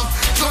can.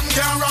 Nothing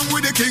can run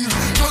with the king,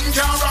 nothing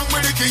can run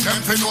with the king,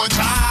 them for no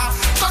job.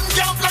 Nothing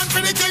can plan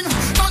for the king,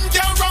 nothing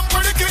can run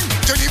for the king.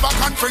 Geneva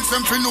Conference,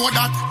 them for know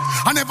that.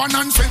 And never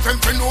nonsense, them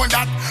for know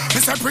that.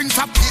 Mr. Prince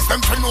of Peace,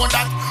 them for know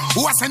that.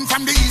 Who are sent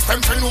from the east,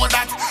 them for know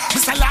that.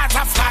 Mr. Lords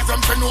of Stars,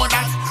 them for know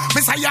that.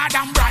 Mr. Yard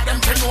and Brad, them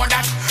for know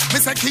that.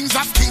 Mr. Kings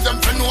of Kings, them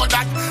for know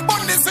that.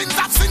 But the sins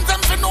of sins,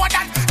 them for know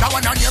that. That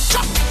one on your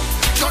chop.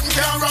 Nothing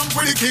can run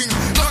for the king,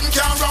 nothing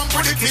can run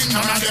for the king,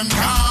 none of them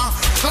can.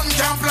 Nothing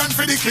can plan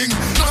for the king,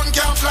 nothing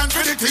can plan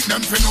for the king,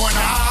 them for know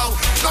now.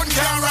 Nothing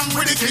can run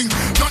with the king,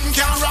 nothing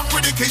can run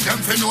with the king,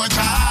 them for know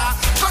that.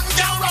 Nothing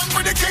can run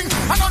with the king,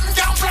 and nothing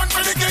can plan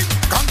for the king.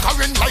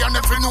 Conquering lion,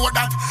 them for know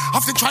that.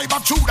 Of the tribe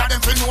of Judah,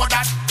 them for know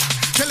that.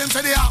 Tell them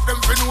say they have them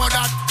for know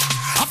that.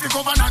 Of the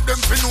covenant, them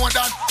for know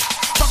that.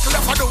 Buckle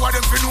up for the war,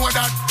 them for know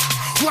that.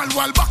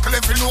 Wall buckle,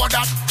 them for know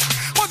that.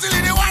 Puzzle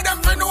in the war, them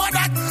for know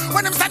that.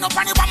 When them stand up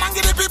on the bomb and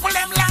give the people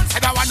them land, say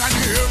that one on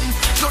him.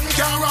 Nothing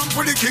can run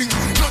for the king,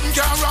 nothing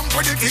can run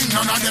for the king,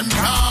 none of them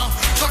can.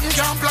 Nothing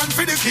can plan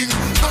for the king,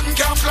 nothing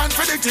can plan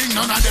for the king,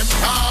 none of them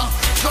can.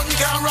 Nothing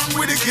can run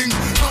with the king,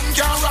 nothing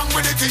can run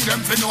with the king,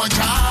 them for no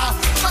jar.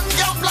 Nothing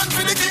can plan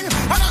for the king,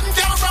 and nothing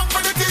can run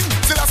for the king.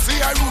 Till I see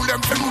I rule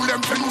them, rule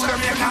them, rule them.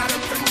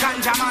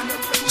 Ganja man,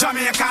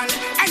 Jamaican,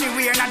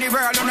 anywhere in the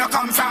world you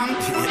come from.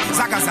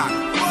 Zagazag.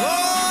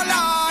 Oh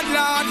Lord,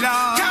 Lord,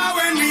 Lord. Cause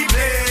when we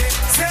play,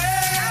 say,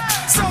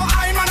 so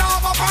I'm an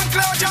over and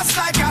cloud just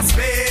like a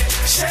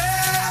spaceship.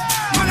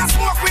 Man I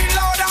smoke we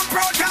loud and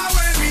proud. Cause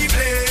when we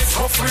play,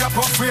 puff we a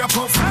puff, we a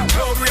puff,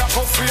 loud we a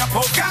puff, we a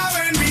puff. Cause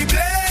when we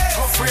play,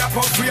 puff we a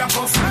puff, we a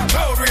puff,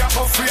 loud we a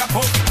puff, we a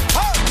puff.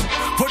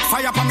 Put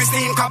fire on me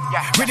steam cup.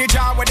 With the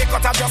jar where the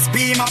cutter just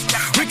beam up.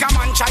 We come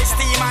and try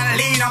steam and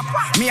lean up.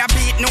 Me a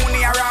beat no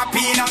near a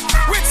peanut.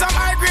 With some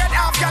high grade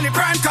Afghan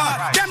brand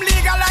cut. Them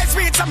legalize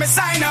weed so me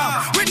sign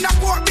up. With no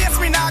pork base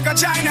me nah go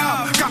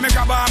China. Come me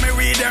grab on me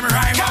weed them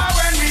rhyme up.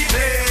 When we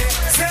play,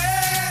 say,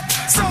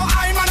 so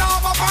I'm an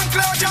over and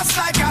cloud just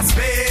like a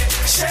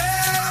spaceship.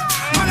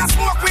 Man I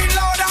smoke weed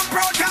loud and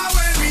proud. Cause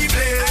when we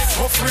play,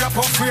 puff we a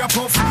puff, we a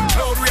puff,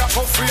 loud we a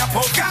puff, we a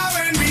puff. Cause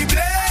when we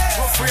play,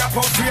 puff we a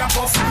puff, we a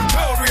puff,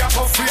 loud we a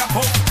puff, we a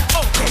puff.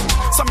 Okay,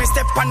 so me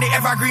step on the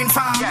evergreen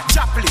farm.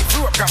 Chapley,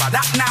 rope grabber,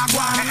 that nah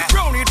guan.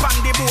 Round it on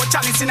the boat,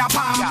 chalice in a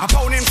palm. A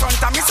pound in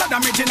front of me, so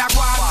damage in a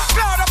guan.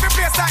 Cloud up the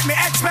place like me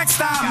expect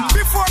storm.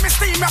 Before me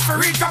steam up for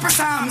read couple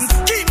psalms.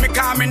 Keep me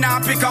calm, me now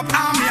pick up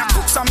arm. Me a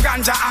cook some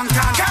ganja and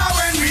can. Cause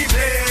when we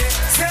play,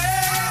 say,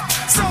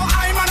 so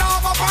I'm an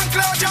over and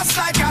cloud just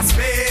like a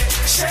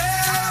spaceship.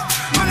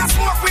 Man I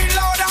smoke we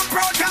loud and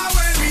proud. Cause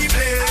when we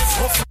play,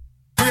 puff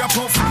we a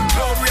puff,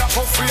 loud we a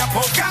puff, we a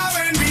puff. Cause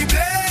when we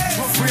play,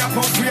 puff we a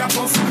puff, we a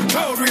puff,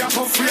 loud we a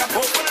puff, we a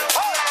puff.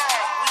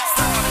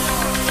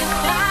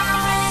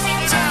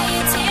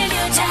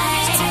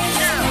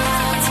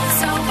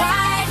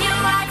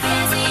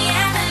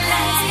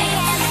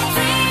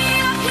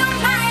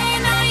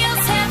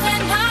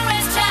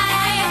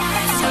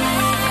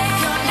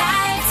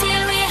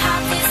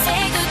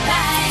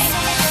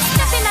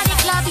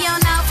 You're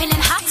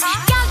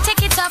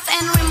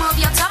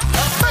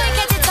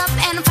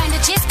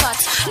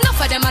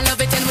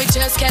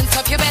just can't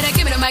stop. You better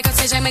give me the mic on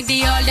stage and make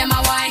the all them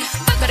a wine.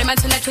 Back with the man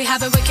tonight, we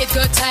have a wicked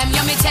good time.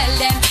 You me tell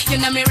them, you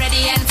know me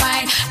ready and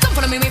fine. Come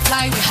follow me, we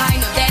fly, we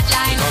high, no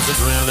deadline. Cause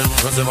it's real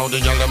impressive how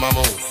the girl them a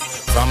move.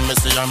 From me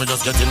see her, me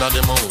just get in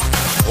the mood.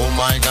 Oh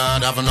my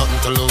God, I've nothing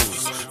to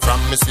lose.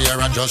 From me see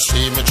her, I just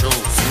see me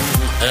choose.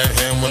 Hey,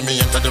 hey, when me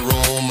enter the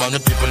room, and the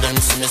people them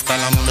see me style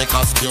and me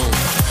costume.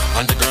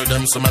 And the girl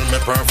them smell me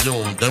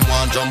perfume. Them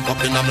want jump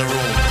up in the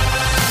room.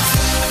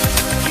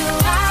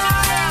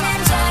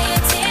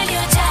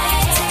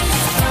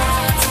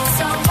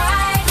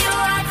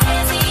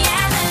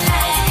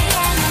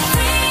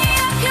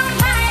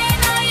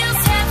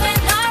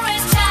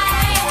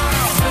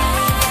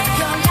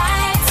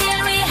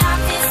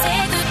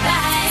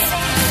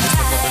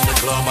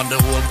 And the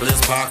whole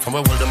place park. And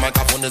we hold the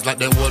microphone is like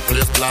the whole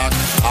place black.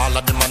 All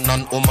of them man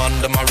and woman,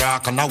 them a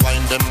rock. And I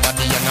wind them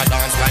body and I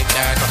dance like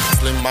that.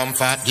 Slim and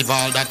fat, give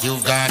all that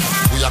you've got.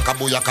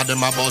 Booyaka,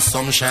 them a bust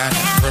some shot.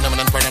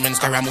 Permanent,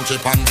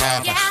 Scaramucci,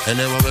 Panta.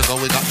 Anywhere we go,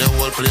 we got the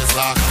whole place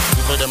locked.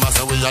 People them a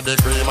say we are the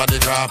cream of the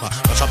crop.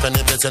 Mash up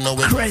any place, you know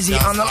we Crazy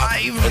on the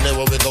live.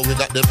 Anywhere we go, we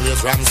got the place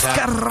ransacked.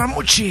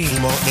 Scaramucci.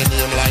 Team out the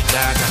name like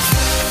that.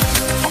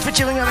 En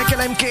featuring avec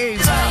LMK,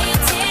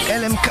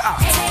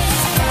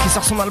 qui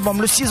sort son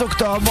album le 6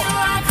 octobre.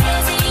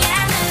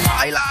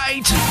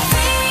 Highlight.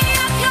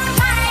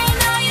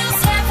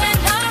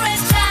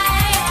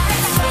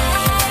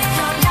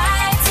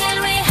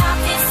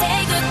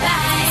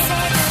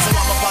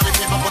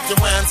 Your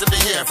hands in the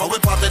air, for we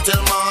party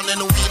till morning,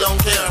 we don't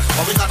care.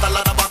 But we got a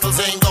lot of bottles,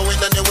 ain't going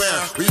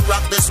anywhere. We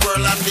rock this world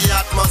and the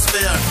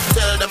atmosphere.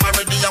 Tell them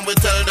already and we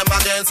tell them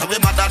again. So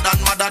we madder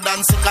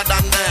than, sicker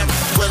than them.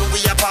 When we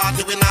a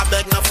party, we not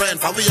beg no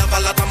friend, for we have a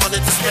lot of money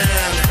to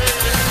spend.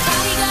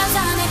 Party goes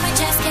on if we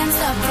just can't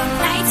stop. From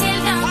night till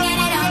dawn, get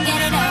it on,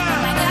 get it up.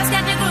 And my girls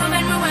got the groove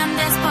and we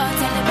run the spot.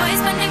 Tell the boys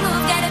when they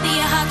move, gotta be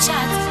a hot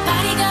shot.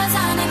 Party goes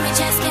on if we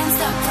just can't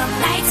stop. From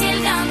night till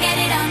dawn, get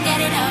it on, get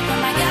it up.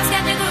 And my girls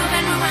got the groove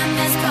and we run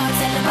the spot.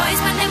 Tell the boys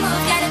when they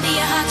move, gotta be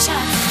a hot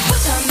shot.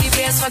 Put on the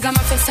bass,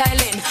 ragamuffin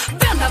styling.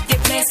 Burn up the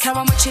place, come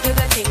on, what you do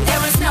the thing.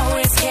 There is no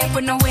escape,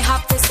 we know we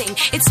have to sing.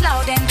 It's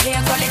loud and clear,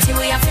 quality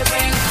we have to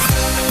bring.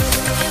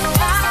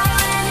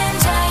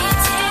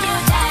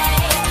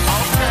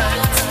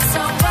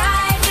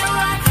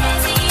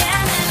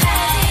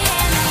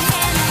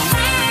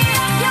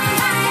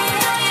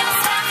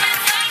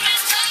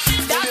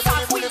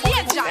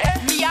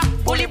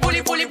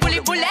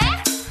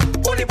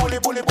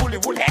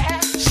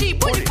 She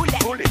bully.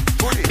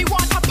 Me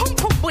want a pum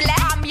pum bully.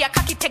 Me a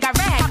cocky take a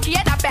rag. Cocky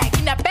in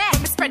a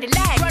bag, me spread the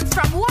leg. Run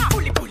from what?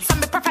 Bully. So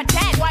me prefer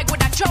dead. Why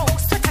would I joke?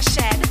 Sweater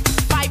shed.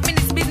 5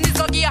 minutes business,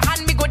 go give your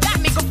hand, me go that,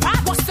 me go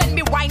pop. Go send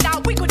me wine now,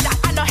 we go that.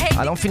 I know hey.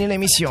 Allez, on finit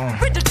l'émission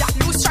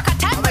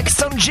avec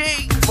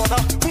Sanjay.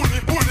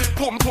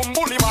 Pum pum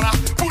bully, mana.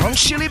 On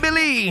Chili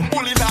Billy.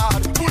 Bully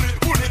lad, bully.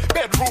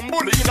 Bedroom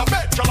bully in a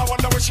bed. Girl, I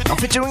wonder what she do. En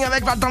featuring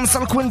avec la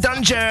dancehall Queen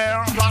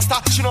Danger. Blaster,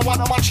 she don't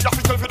want a man, she have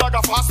to tell the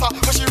dagger faster.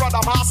 But she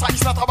rather master,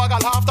 it's not a bag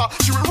of laughter.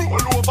 She will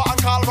roll over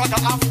and call ragga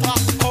after.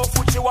 How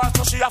foot she wants,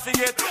 so she have to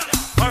get.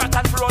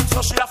 Marathon front,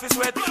 so she have to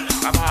sweat.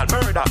 I'm all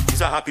murder,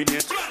 is a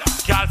happiness.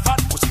 Girl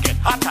fat, pussy get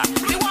hotter.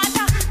 Me want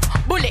a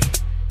bully.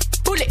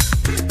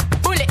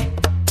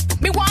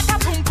 Me want a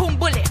pum pum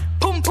bully.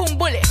 Pum pum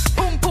bully.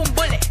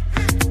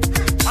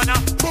 Mana,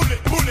 bully.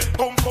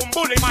 Pum pum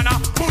bully, mana.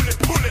 Bully.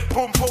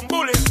 Pum pum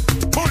bully.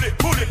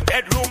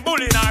 Bedroom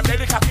bully, now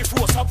belly cocky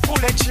force up full.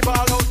 Let she ball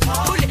out.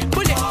 Bully.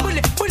 Pum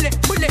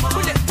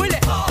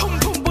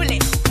pum bully.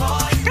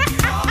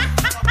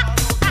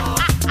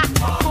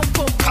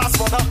 Cause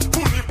mana,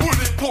 bully.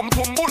 Pum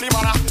pum bully,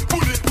 mana.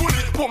 Bully.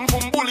 Pum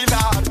pum bully,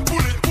 lad.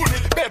 Bully.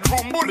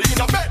 Bedroom bully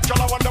in a bed.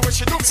 Girl, I wonder what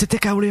she do. C'était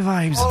Kaoulé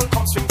Vibes. All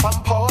comes swing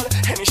from Paul.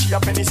 Henny she a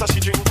penny, so she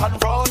drink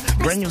and roll.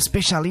 Brand new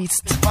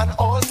specialist. Man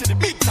all to the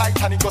big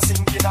Titanic go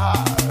sinking her.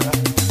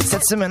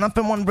 Cette semaine, un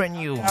peu moins de brand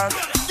new.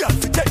 Girl,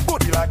 fi take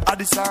body like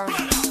Addison.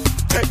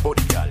 Take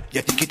body, girl.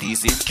 You think it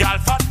easy? Girl,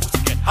 fat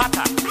pussy get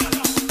hotter.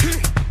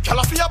 Girl,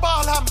 I feel a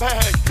ball and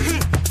beg.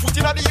 Foot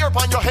in the ear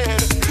on your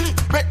head.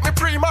 Make me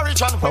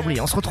pre-marriage and Pas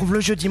oublier, on se retrouve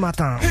le jeudi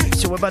matin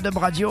sur Webadub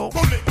Radio.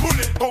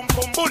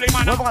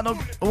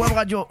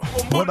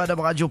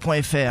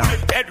 Webadub.fr.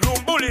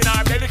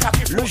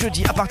 Le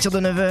jeudi à partir de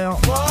 9h.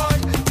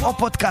 En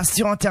podcast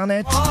sur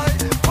internet.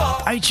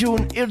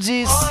 iTunes, Hear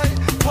This.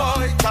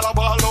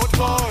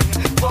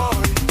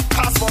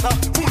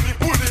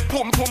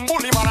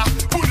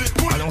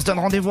 Allez, on se donne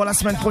rendez-vous la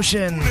semaine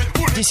prochaine.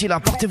 D'ici là,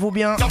 portez-vous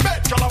bien.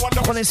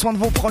 Prenez soin de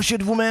vos proches et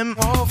de vous-même.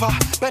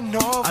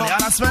 Allez, à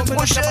la semaine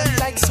prochaine.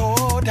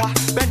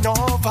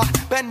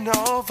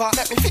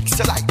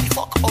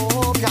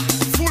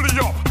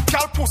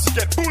 Pussy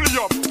get bully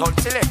up. Don't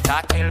select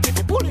that, tell me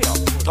to bully up.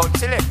 Don't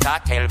select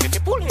that, tell me to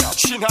bully up.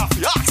 She not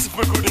fi ask if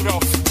we good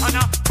enough.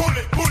 Anna,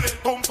 bully,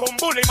 pum pum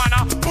bully,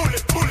 mana. Bully,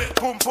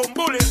 pum pum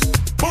bully.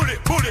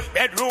 Bully,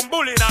 bedroom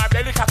bully, now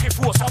belly cocky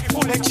force up.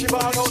 Bully, she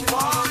ball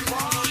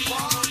out.